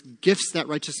righteousness, gifts that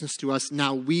righteousness to us.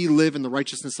 Now we live in the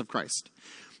righteousness of Christ.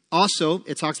 Also,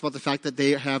 it talks about the fact that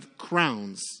they have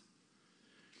crowns.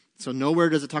 So nowhere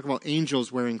does it talk about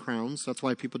angels wearing crowns. That's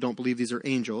why people don't believe these are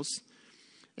angels.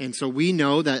 And so we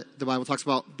know that the Bible talks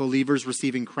about believers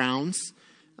receiving crowns.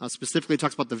 Specifically, it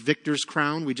talks about the victor's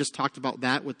crown. We just talked about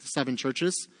that with the 7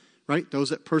 churches, right? Those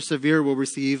that persevere will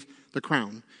receive the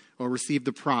crown or receive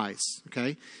the prize,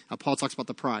 okay? Paul talks about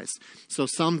the prize. So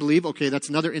some believe, okay, that's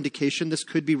another indication this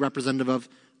could be representative of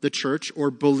the church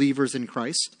or believers in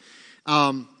Christ.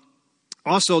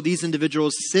 Also, these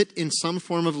individuals sit in some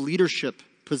form of leadership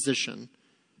position.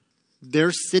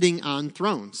 They're sitting on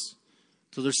thrones.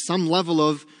 So there's some level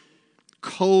of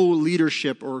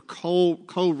co-leadership or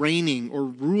co-reigning or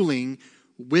ruling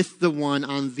with the one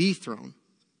on the throne.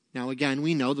 Now, again,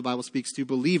 we know the Bible speaks to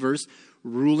believers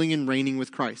ruling and reigning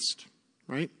with Christ,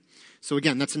 right? So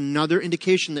again, that's another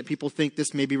indication that people think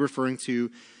this may be referring to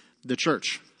the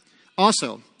church.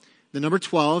 Also, the number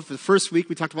 12, the first week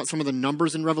we talked about some of the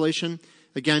numbers in Revelation.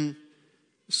 Again,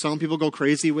 some people go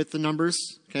crazy with the numbers,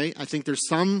 okay? I think there's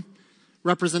some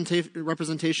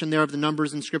representation there of the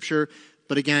numbers in Scripture,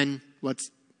 but again,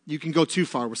 you can go too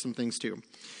far with some things too.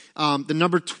 The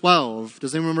number 12,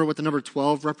 does anyone remember what the number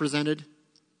 12 represented?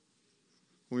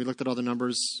 When we looked at all the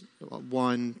numbers,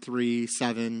 1, 3,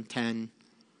 7, 10,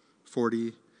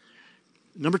 40.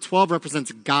 Number 12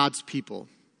 represents God's people.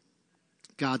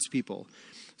 God's people.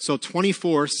 So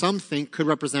 24, some think, could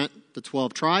represent the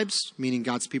 12 tribes, meaning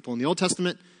God's people in the Old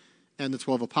Testament, and the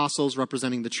 12 apostles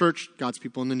representing the church, God's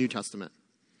people in the New Testament.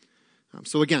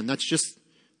 So again, that's just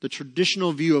the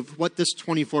traditional view of what this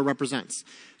 24 represents.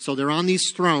 So they're on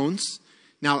these thrones.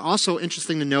 Now, also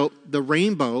interesting to note, the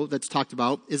rainbow that's talked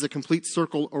about is a complete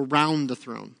circle around the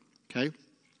throne, okay?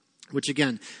 Which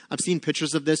again, I've seen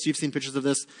pictures of this. You've seen pictures of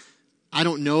this. I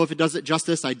don't know if it does it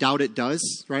justice. I doubt it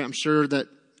does, right? I'm sure that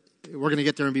we're going to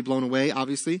get there and be blown away,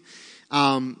 obviously.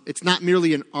 It's not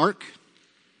merely an arc,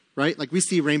 right? Like we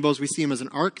see rainbows, we see them as an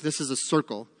arc. This is a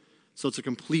circle. So it's a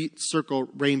complete circle,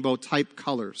 rainbow type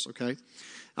colors, okay?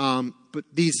 But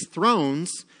these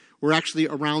thrones were actually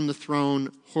around the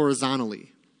throne horizontally.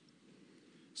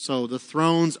 So the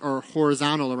thrones are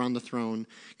horizontal around the throne,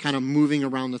 kind of moving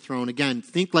around the throne. Again,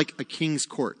 think like a king's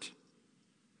court.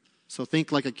 So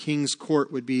think like a king's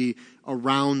court would be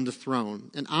around the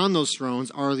throne. And on those thrones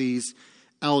are these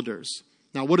elders.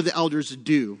 Now, what do the elders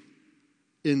do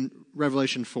in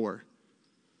Revelation 4?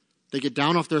 They get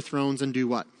down off their thrones and do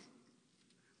what?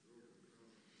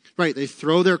 Right, they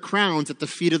throw their crowns at the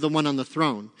feet of the one on the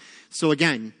throne. So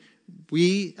again,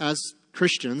 we as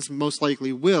Christians most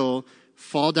likely will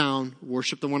fall down,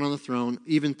 worship the one on the throne,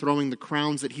 even throwing the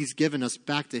crowns that he's given us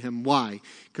back to him. Why?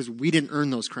 Because we didn't earn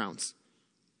those crowns.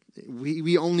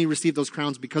 We only received those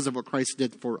crowns because of what Christ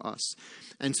did for us.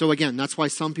 And so again, that's why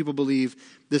some people believe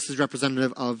this is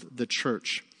representative of the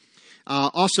church.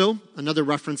 Also, another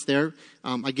reference there,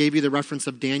 I gave you the reference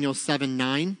of Daniel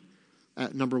 7:9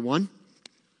 at number 1.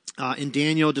 In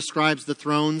Daniel describes the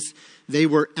thrones, they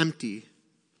were empty.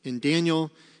 In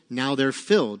Daniel, now they're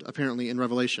filled, apparently, in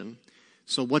Revelation.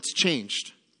 So what's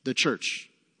changed? The church,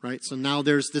 right? So now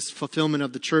there's this fulfillment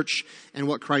of the church and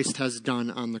what Christ has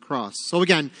done on the cross. So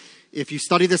again, if you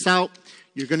study this out,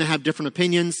 you're going to have different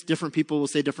opinions. Different people will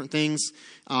say different things.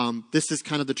 This is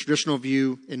kind of the traditional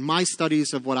view in my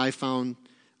studies of what I found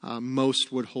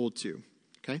most would hold to.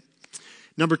 Okay.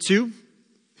 Number 2,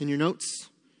 in your notes,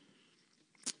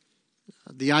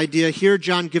 The idea here,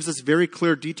 John gives us very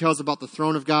clear details about the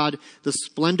throne of God. The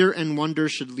splendor and wonder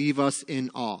should leave us in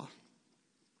awe.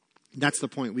 That's the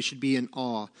point. We should be in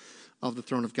awe of the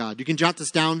throne of God. You can jot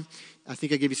this down. I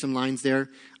think I gave you some lines there.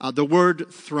 The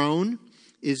word throne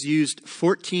is used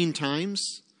 14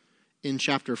 times in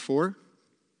chapter 4.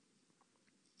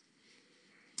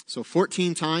 So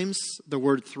 14 times the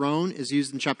word throne is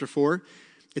used in chapter 4.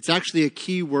 It's actually a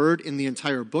key word in the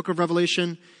entire book of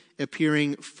Revelation,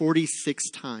 appearing 46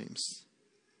 times.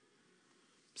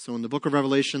 So in the book of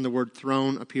Revelation, the word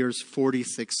throne appears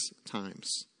 46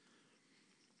 times.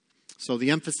 So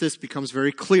the emphasis becomes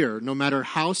very clear. No matter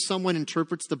how someone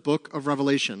interprets the book of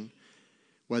Revelation,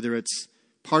 whether it's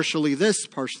partially this,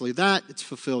 partially that, it's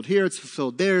fulfilled here, it's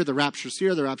fulfilled there, the rapture's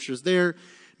here, the rapture's there.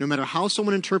 No matter how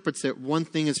someone interprets it, one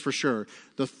thing is for sure.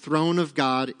 The throne of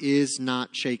God is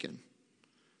not shaken.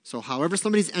 So however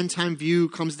somebody's end time view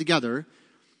comes together,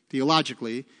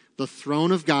 theologically, the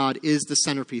throne of God is the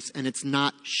centerpiece, and it's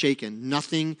not shaken.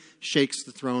 Nothing shakes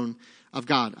the throne of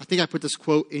God. I think I put this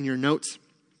quote in your notes.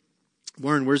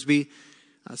 Warren Wiersbe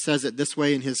says it this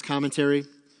way in his commentary.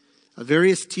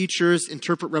 Various teachers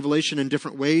interpret Revelation in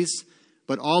different ways,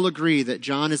 but all agree that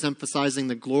John is emphasizing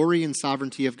the glory and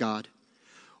sovereignty of God.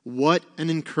 What an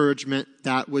encouragement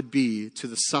that would be to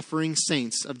the suffering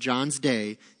saints of John's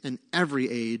day and every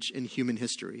age in human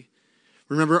history.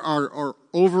 Remember, our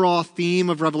overall theme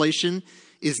of Revelation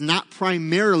is not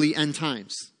primarily end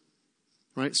times.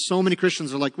 Right? So many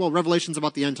Christians are like, well, Revelation's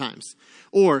about the end times.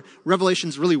 Or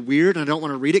Revelation's really weird and I don't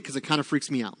want to read it because it kind of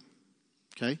freaks me out.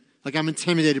 Okay? Like I'm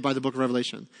intimidated by the book of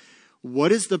Revelation.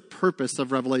 What is the purpose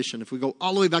of Revelation? If we go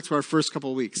all the way back to our first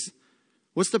couple of weeks,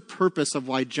 what's the purpose of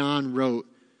why John wrote,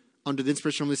 under the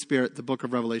inspiration of the Holy Spirit, the book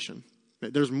of Revelation?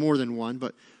 Right? There's more than one,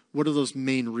 but what are those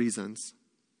main reasons?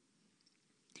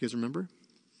 Do you guys remember?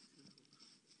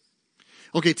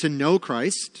 Okay, to know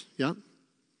Christ. Yeah.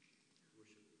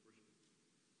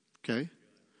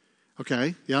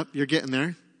 Okay, yep, you're getting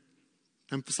there.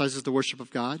 Emphasizes the worship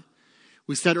of God.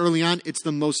 We said early on, it's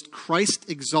the most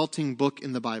Christ-exalting book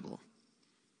in the Bible.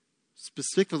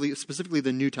 Specifically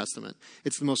the New Testament.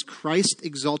 It's the most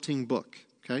Christ-exalting book,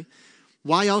 okay?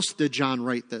 Why else did John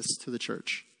write this to the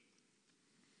church?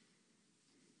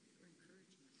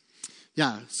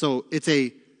 Yeah, so it's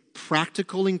a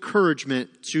practical encouragement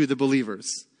to the believers.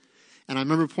 And I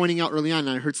remember pointing out early on, and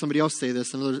I heard somebody else say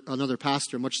this, another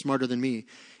pastor, much smarter than me,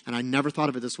 and I never thought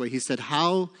of it this way. He said,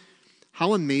 how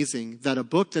amazing that a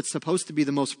book that's supposed to be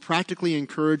the most practically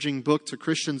encouraging book to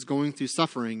Christians going through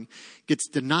suffering gets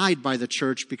denied by the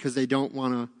church because they don't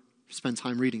want to spend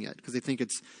time reading it, because they think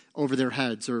it's over their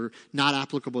heads or not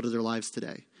applicable to their lives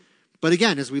today. But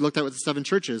again, as we looked at with the 7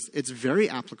 churches, it's very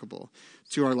applicable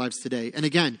to our lives today. And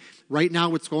again, right now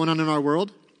what's going on in our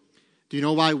world, do you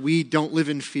know why we don't live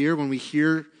in fear when we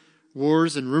hear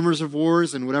wars and rumors of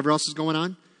wars and whatever else is going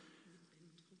on?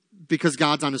 Because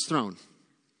God's on his throne.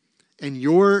 And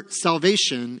your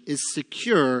salvation is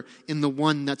secure in the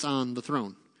one that's on the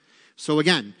throne. So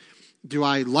again, do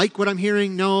I like what I'm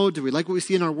hearing? No. Do we like what we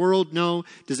see in our world? No.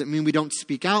 Does it mean we don't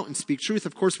speak out and speak truth?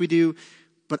 Of course we do.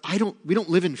 But we don't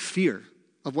live in fear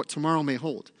of what tomorrow may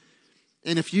hold.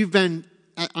 And if you've been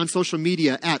on social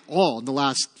media at all in the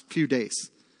last few days,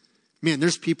 man,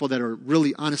 there's people that are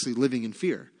really honestly living in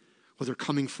fear. Well, they're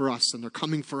coming for us and they're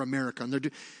coming for America.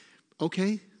 And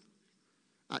okay.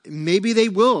 Maybe they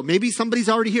will. Maybe somebody's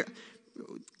already here.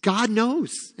 God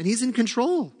knows and he's in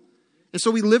control. And so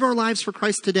we live our lives for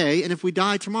Christ today. And if we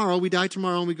die tomorrow, we die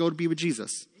tomorrow and we go to be with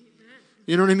Jesus. Amen.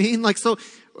 You know what I mean? Like, so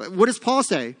what does Paul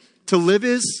say? To live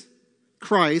is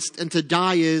Christ and to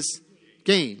die is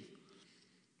gain.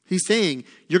 He's saying,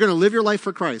 you're going to live your life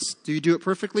for Christ. Do you do it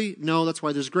perfectly? No, that's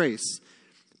why there's grace.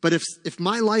 But if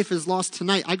my life is lost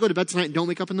tonight, I go to bed tonight and don't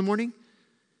wake up in the morning,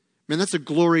 man, that's a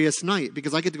glorious night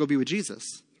because I get to go be with Jesus.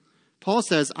 Paul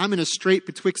says, I'm in a strait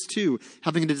betwixt two,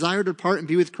 having a desire to depart and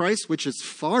be with Christ, which is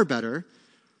far better,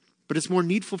 but it's more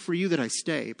needful for you that I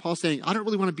stay. Paul's saying, I don't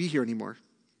really want to be here anymore.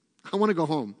 I want to go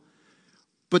home.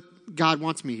 But God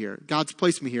wants me here. God's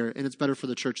placed me here, and it's better for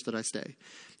the church that I stay.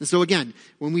 And so again,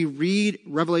 when we read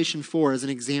Revelation 4 as an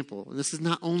example, and this is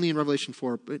not only in Revelation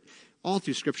 4, but all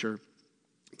through Scripture,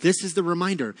 this is the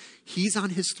reminder. He's on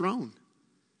his throne,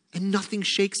 and nothing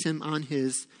shakes him on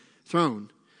his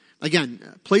throne. Again,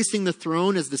 placing the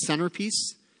throne as the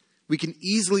centerpiece, we can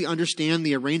easily understand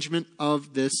the arrangement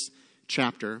of this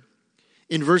chapter.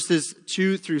 In verses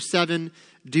 2 through 7,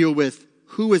 deal with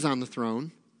who is on the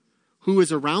throne, who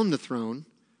is around the throne,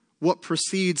 what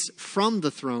proceeds from the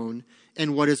throne,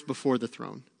 and what is before the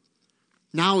throne.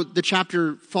 Now the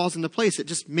chapter falls into place. It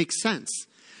just makes sense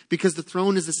because the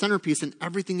throne is the centerpiece and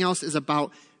everything else is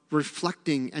about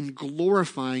reflecting and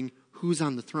glorifying who's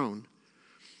on the throne.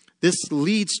 This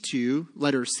leads to,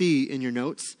 letter C in your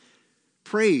notes,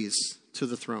 praise to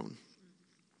the throne.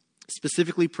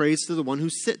 Specifically, praise to the one who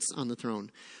sits on the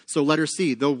throne. So letter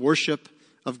C, the worship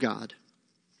of God.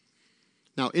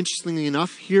 Now, interestingly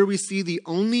enough, here we see the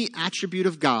only attribute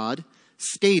of God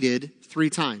stated 3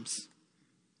 times.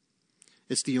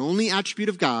 It's the only attribute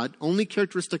of God, only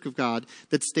characteristic of God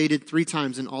that's stated 3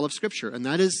 times in all of Scripture. And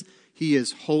that is, he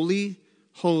is holy,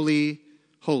 holy,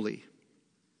 holy.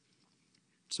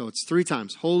 So it's 3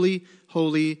 times. Holy,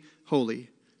 holy, holy.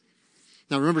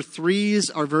 Now remember, 3s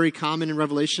are very common in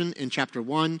Revelation. In chapter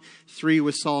 1, 3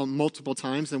 was saw multiple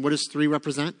times. And what does 3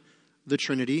 represent? The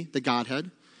Trinity, the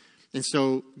Godhead. And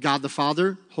so God the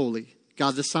Father, holy.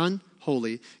 God the Son,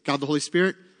 holy. God the Holy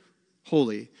Spirit,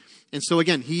 holy. And so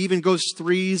again, he even goes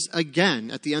 3s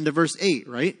again at the end of verse 8,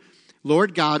 right?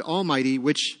 Lord God Almighty,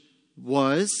 which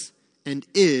was and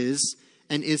is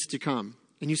to come.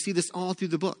 And you see this all through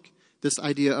the book, this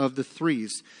idea of the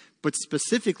 3s. But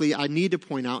specifically, I need to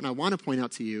point out, and I want to point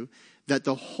out to you, that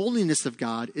the holiness of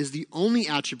God is the only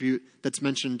attribute that's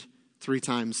mentioned 3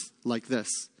 times like this.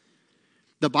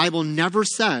 The Bible never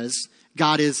says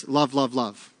God is love, love,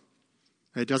 love.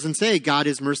 It doesn't say God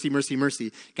is mercy, mercy,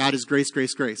 mercy. God is grace,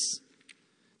 grace, grace.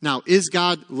 Now, is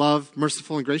God love,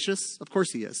 merciful, and gracious? Of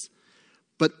course he is.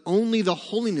 But only the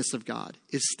holiness of God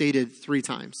is stated 3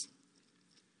 times.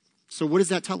 So what does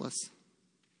that tell us?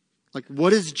 Like,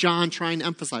 what is John trying to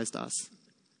emphasize to us?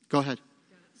 Go ahead.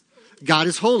 God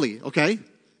is holy, okay?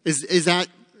 Is that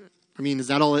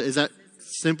all? Is that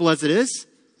simple as it is?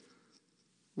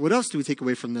 What else do we take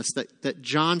away from this? That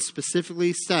John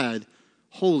specifically said,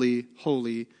 holy,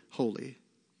 holy, holy.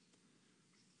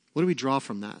 What do we draw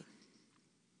from that?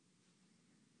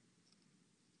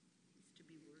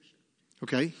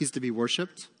 Okay, he's to be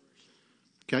worshipped.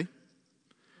 Okay.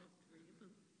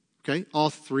 Okay, all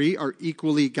 3 are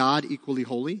equally God, equally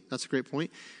holy. That's a great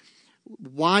point.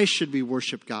 Why should we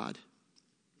worship God?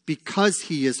 Because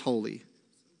he is holy.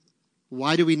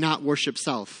 Why do we not worship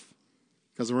self?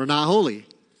 Because we're not holy.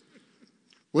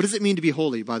 What does it mean to be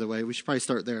holy, by the way? We should probably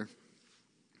start there.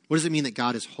 What does it mean that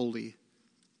God is holy?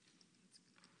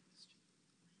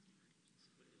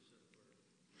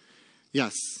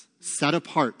 Yes, set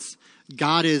apart.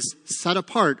 God is set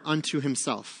apart unto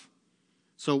himself.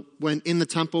 So when in the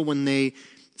temple, when they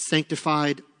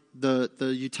sanctified the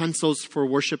utensils for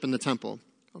worship in the temple,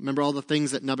 remember all the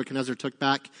things that Nebuchadnezzar took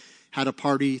back, had a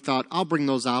party, thought, I'll bring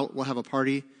those out, we'll have a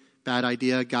party. Bad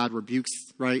idea, God rebukes,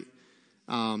 right?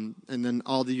 And then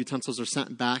all the utensils are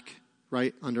sent back,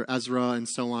 right, under Ezra and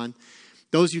so on.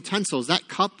 Those utensils, that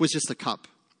cup was just a cup,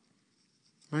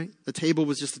 right? The table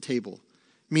was just a table,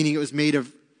 meaning it was made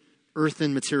of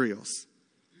earthen materials.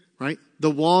 Right? The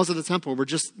walls of the temple were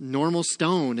just normal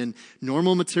stone and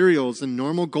normal materials and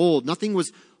normal gold. Nothing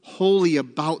was holy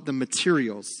about the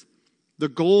materials. The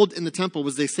gold in the temple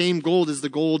was the same gold as the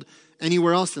gold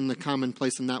anywhere else in the common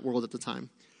place in that world at the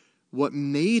time. What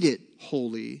made it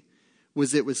holy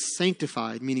was it was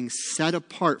sanctified, meaning set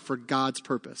apart for God's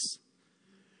purpose.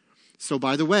 So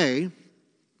by the way,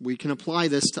 we can apply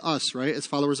this to us, right? As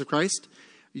followers of Christ,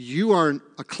 you are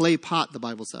a clay pot, the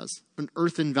Bible says, an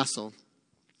earthen vessel.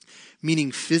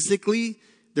 Meaning physically,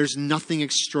 there's nothing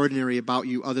extraordinary about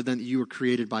you other than you were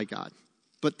created by God.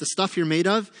 But the stuff you're made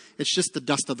of, it's just the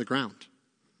dust of the ground.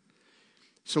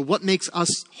 So what makes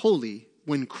us holy?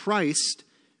 When Christ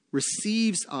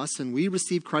receives us and we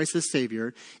receive Christ as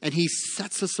Savior, and he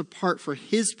sets us apart for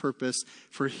his purpose,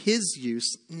 for his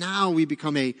use, now we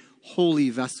become a holy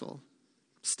vessel.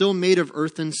 Still made of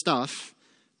earthen stuff,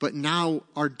 but now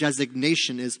our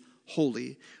designation is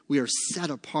holy. We are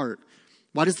set apart.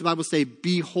 Why does the Bible say,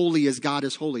 be holy as God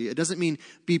is holy? It doesn't mean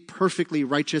be perfectly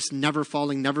righteous, never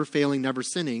falling, never failing, never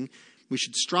sinning. We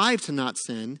should strive to not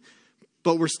sin,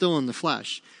 but we're still in the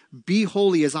flesh. Be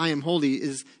holy as I am holy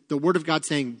is the word of God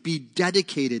saying, be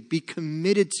dedicated, be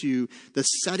committed to the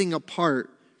setting apart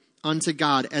unto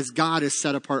God as God is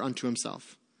set apart unto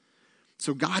himself.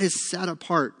 So God is set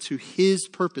apart to his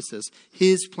purposes,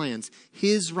 his plans,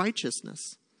 his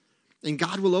righteousness. And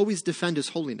God will always defend his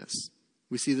holiness.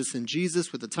 We see this in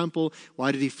Jesus with the temple.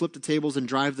 Why did he flip the tables and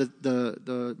drive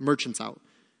the merchants out?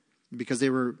 Because they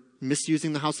were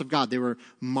misusing the house of God. They were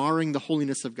marring the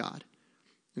holiness of God.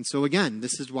 And so again,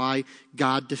 this is why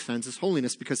God defends his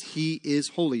holiness, because he is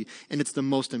holy. And it's the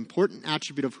most important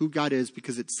attribute of who God is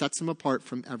because it sets him apart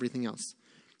from everything else.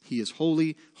 He is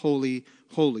holy, holy,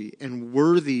 holy, and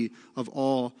worthy of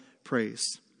all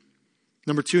praise.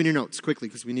 Number 2 in your notes, quickly,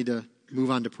 because we need to move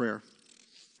on to prayer.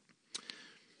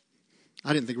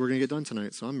 I didn't think we were going to get done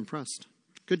tonight, so I'm impressed.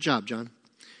 Good job, John.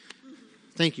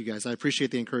 Thank you, guys. I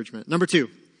appreciate the encouragement. Number 2,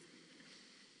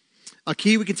 a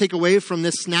key we can take away from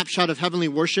this snapshot of heavenly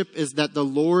worship is that the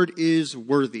Lord is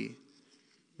worthy.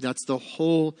 That's the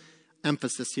whole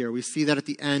emphasis here. We see that at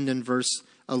the end in verse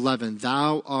 11.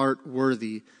 Thou art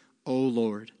worthy, O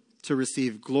Lord, to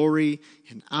receive glory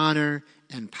and honor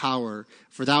and power.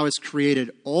 For thou hast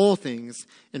created all things,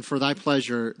 and for thy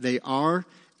pleasure they are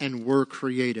and were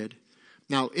created.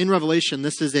 Now, in Revelation,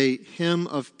 this is a hymn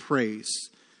of praise.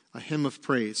 A hymn of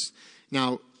praise.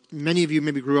 Now, many of you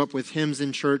maybe grew up with hymns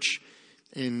in church.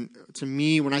 And to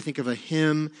me, when I think of a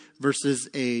hymn versus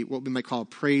what we might call a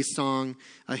praise song,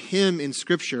 a hymn in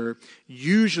Scripture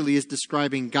usually is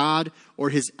describing God or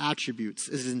his attributes.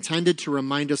 It is intended to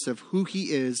remind us of who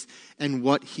he is and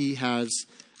what he has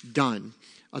done.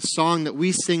 A song that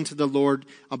we sing to the Lord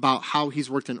about how he's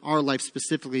worked in our life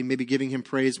specifically, maybe giving him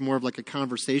praise, more of like a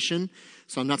conversation.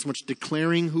 So I'm not so much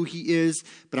declaring who he is,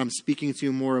 but I'm speaking to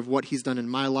you more of what he's done in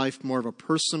my life, more of a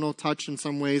personal touch in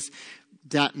some ways.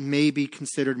 That may be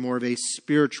considered more of a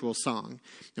spiritual song.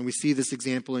 And we see this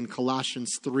example in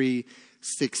Colossians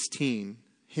 3:16.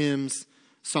 Hymns,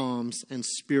 psalms, and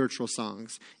spiritual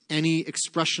songs. Any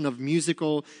expression of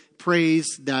musical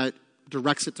praise that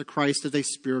directs it to Christ is a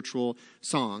spiritual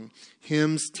song.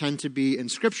 Hymns tend to be, in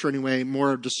Scripture anyway,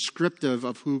 more descriptive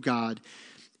of who God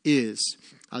is.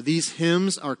 These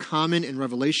hymns are common in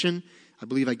Revelation. I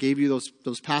believe I gave you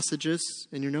those passages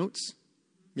in your notes.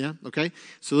 Yeah, okay.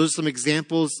 So those are some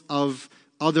examples of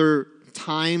other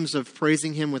times of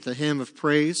praising him with a hymn of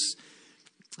praise.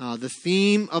 The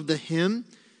theme of the hymn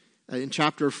in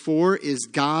chapter 4 is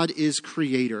God is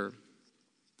creator.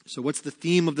 So what's the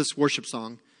theme of this worship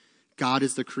song? God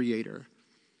is the creator.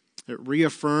 It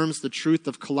reaffirms the truth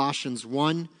of Colossians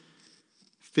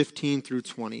 1:15 through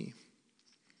 20.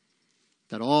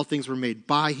 That all things were made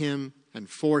by him and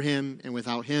for him, and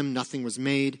without him nothing was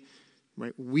made.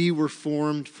 Right? We were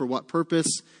formed for what purpose?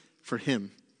 For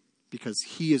him, because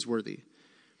he is worthy.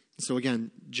 So again,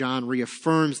 John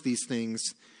reaffirms these things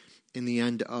in the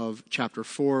end of chapter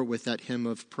 4 with that hymn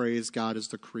of praise, God is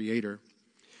the creator.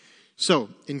 So,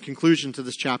 in conclusion to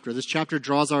this chapter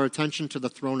draws our attention to the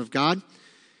throne of God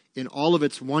in all of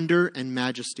its wonder and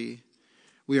majesty.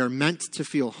 We are meant to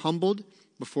feel humbled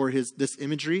before this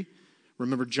imagery.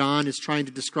 Remember, John is trying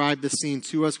to describe this scene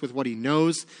to us with what he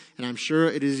knows, and I'm sure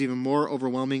it is even more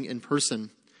overwhelming in person.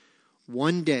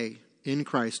 One day, in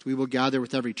Christ, we will gather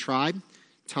with every tribe,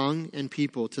 tongue, and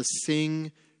people to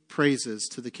sing praises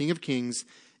to the King of Kings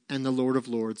and the Lord of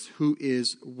Lords, who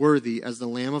is worthy as the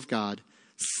Lamb of God,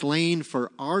 slain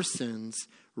for our sins,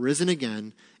 risen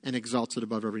again, and exalted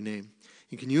above every name.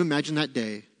 And can you imagine that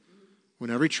day when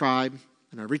every tribe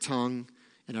and every tongue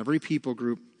and every people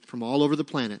group from all over the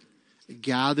planet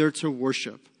gather to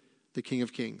worship the King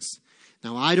of Kings?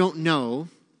 Now, I don't know,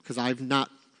 because I've not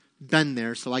been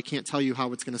there, so I can't tell you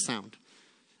how it's going to sound.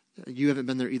 You haven't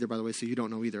been there either, by the way, so you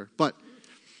don't know either. But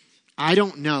I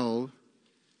don't know,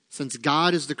 since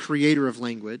God is the creator of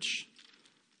language,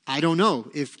 I don't know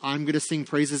if I'm going to sing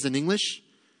praises in English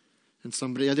and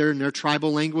somebody other in their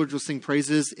tribal language will sing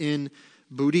praises in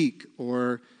Budik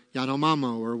or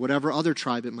Yanomamo or whatever other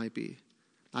tribe it might be.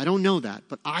 I don't know that,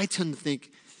 but I tend to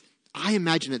think, I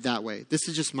imagine it that way. This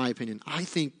is just my opinion. I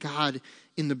think God,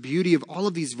 in the beauty of all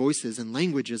of these voices and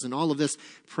languages and all of this,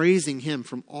 praising him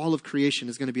from all of creation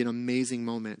is going to be an amazing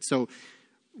moment. So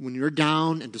when you're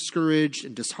down and discouraged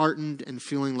and disheartened and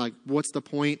feeling like, what's the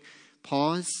point?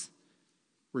 Pause,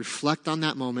 reflect on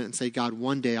that moment and say, God,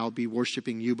 one day I'll be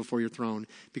worshiping you before your throne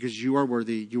because you are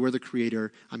worthy. You are the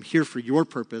creator. I'm here for your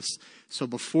purpose. So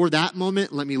before that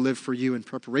moment, let me live for you in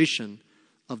preparation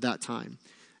of that time.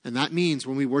 And that means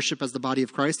when we worship as the body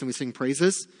of Christ and we sing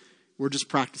praises, we're just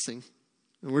practicing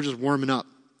and we're just warming up,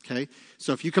 okay?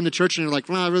 So if you come to church and you're like,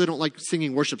 well, I really don't like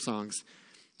singing worship songs,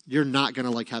 you're not going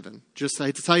to like heaven. Just, I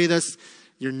hate to tell you this,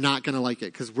 you're not going to like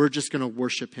it because we're just going to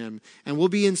worship him. And we'll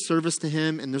be in service to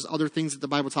him, and there's other things that the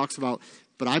Bible talks about.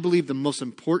 But I believe the most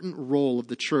important role of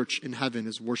the church in heaven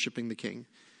is worshiping the King.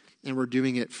 And we're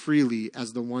doing it freely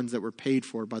as the ones that were paid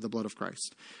for by the blood of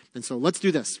Christ. And so let's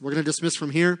do this. We're going to dismiss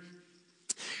from here.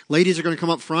 Ladies are going to come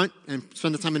up front and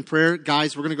spend the time in prayer.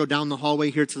 Guys, we're going to go down the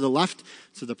hallway here to the left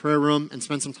to the prayer room and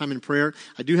spend some time in prayer.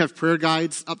 I do have prayer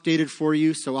guides updated for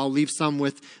you, so I'll leave some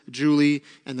with Julie,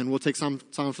 and then we'll take some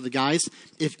for the guys.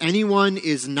 If anyone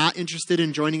is not interested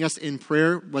in joining us in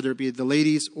prayer, whether it be the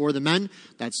ladies or the men,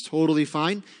 that's totally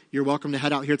fine. You're welcome to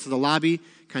head out here to the lobby,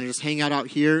 kind of just hang out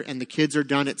here, and the kids are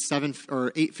done at 7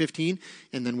 or 8:15,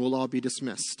 and then we'll all be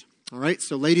dismissed. All right,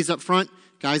 so ladies up front,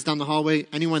 guys down the hallway.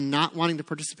 Anyone not wanting to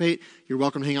participate, you're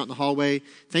welcome to hang out in the hallway.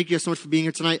 Thank you guys so much for being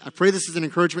here tonight. I pray this is an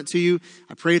encouragement to you.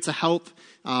 I pray it's a help.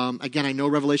 Again, I know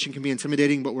Revelation can be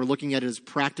intimidating, but we're looking at it as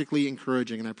practically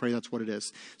encouraging, and I pray that's what it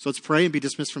is. So let's pray and be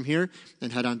dismissed from here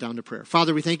and head on down to prayer.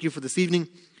 Father, we thank you for this evening.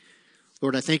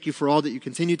 Lord, I thank you for all that you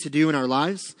continue to do in our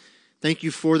lives. Thank you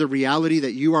for the reality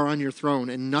that you are on your throne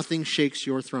and nothing shakes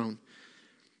your throne.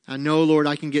 I know, Lord,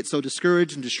 I can get so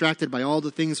discouraged and distracted by all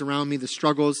the things around me, the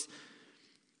struggles,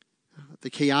 the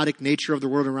chaotic nature of the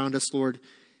world around us, Lord.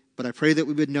 But I pray that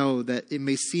we would know that it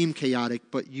may seem chaotic,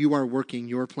 but you are working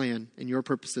your plan and your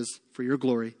purposes for your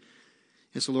glory.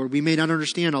 And so, Lord, we may not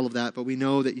understand all of that, but we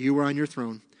know that you are on your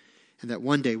throne and that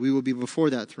one day we will be before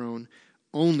that throne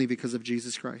only because of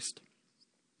Jesus Christ.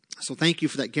 So thank you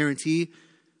for that guarantee,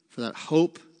 for that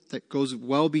hope that goes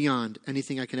well beyond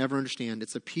anything I can ever understand.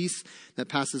 It's a peace that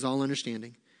passes all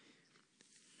understanding.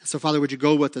 So, Father, would you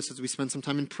go with us as we spend some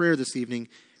time in prayer this evening?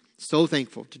 So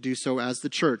thankful to do so as the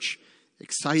church,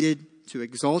 excited to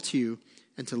exalt you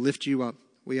and to lift you up.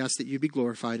 We ask that you be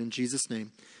glorified in Jesus'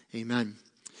 name. Amen.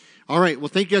 All right. Well,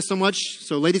 thank you guys so much.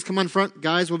 So, ladies, come on front.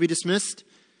 Guys will be dismissed.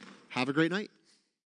 Have a great night.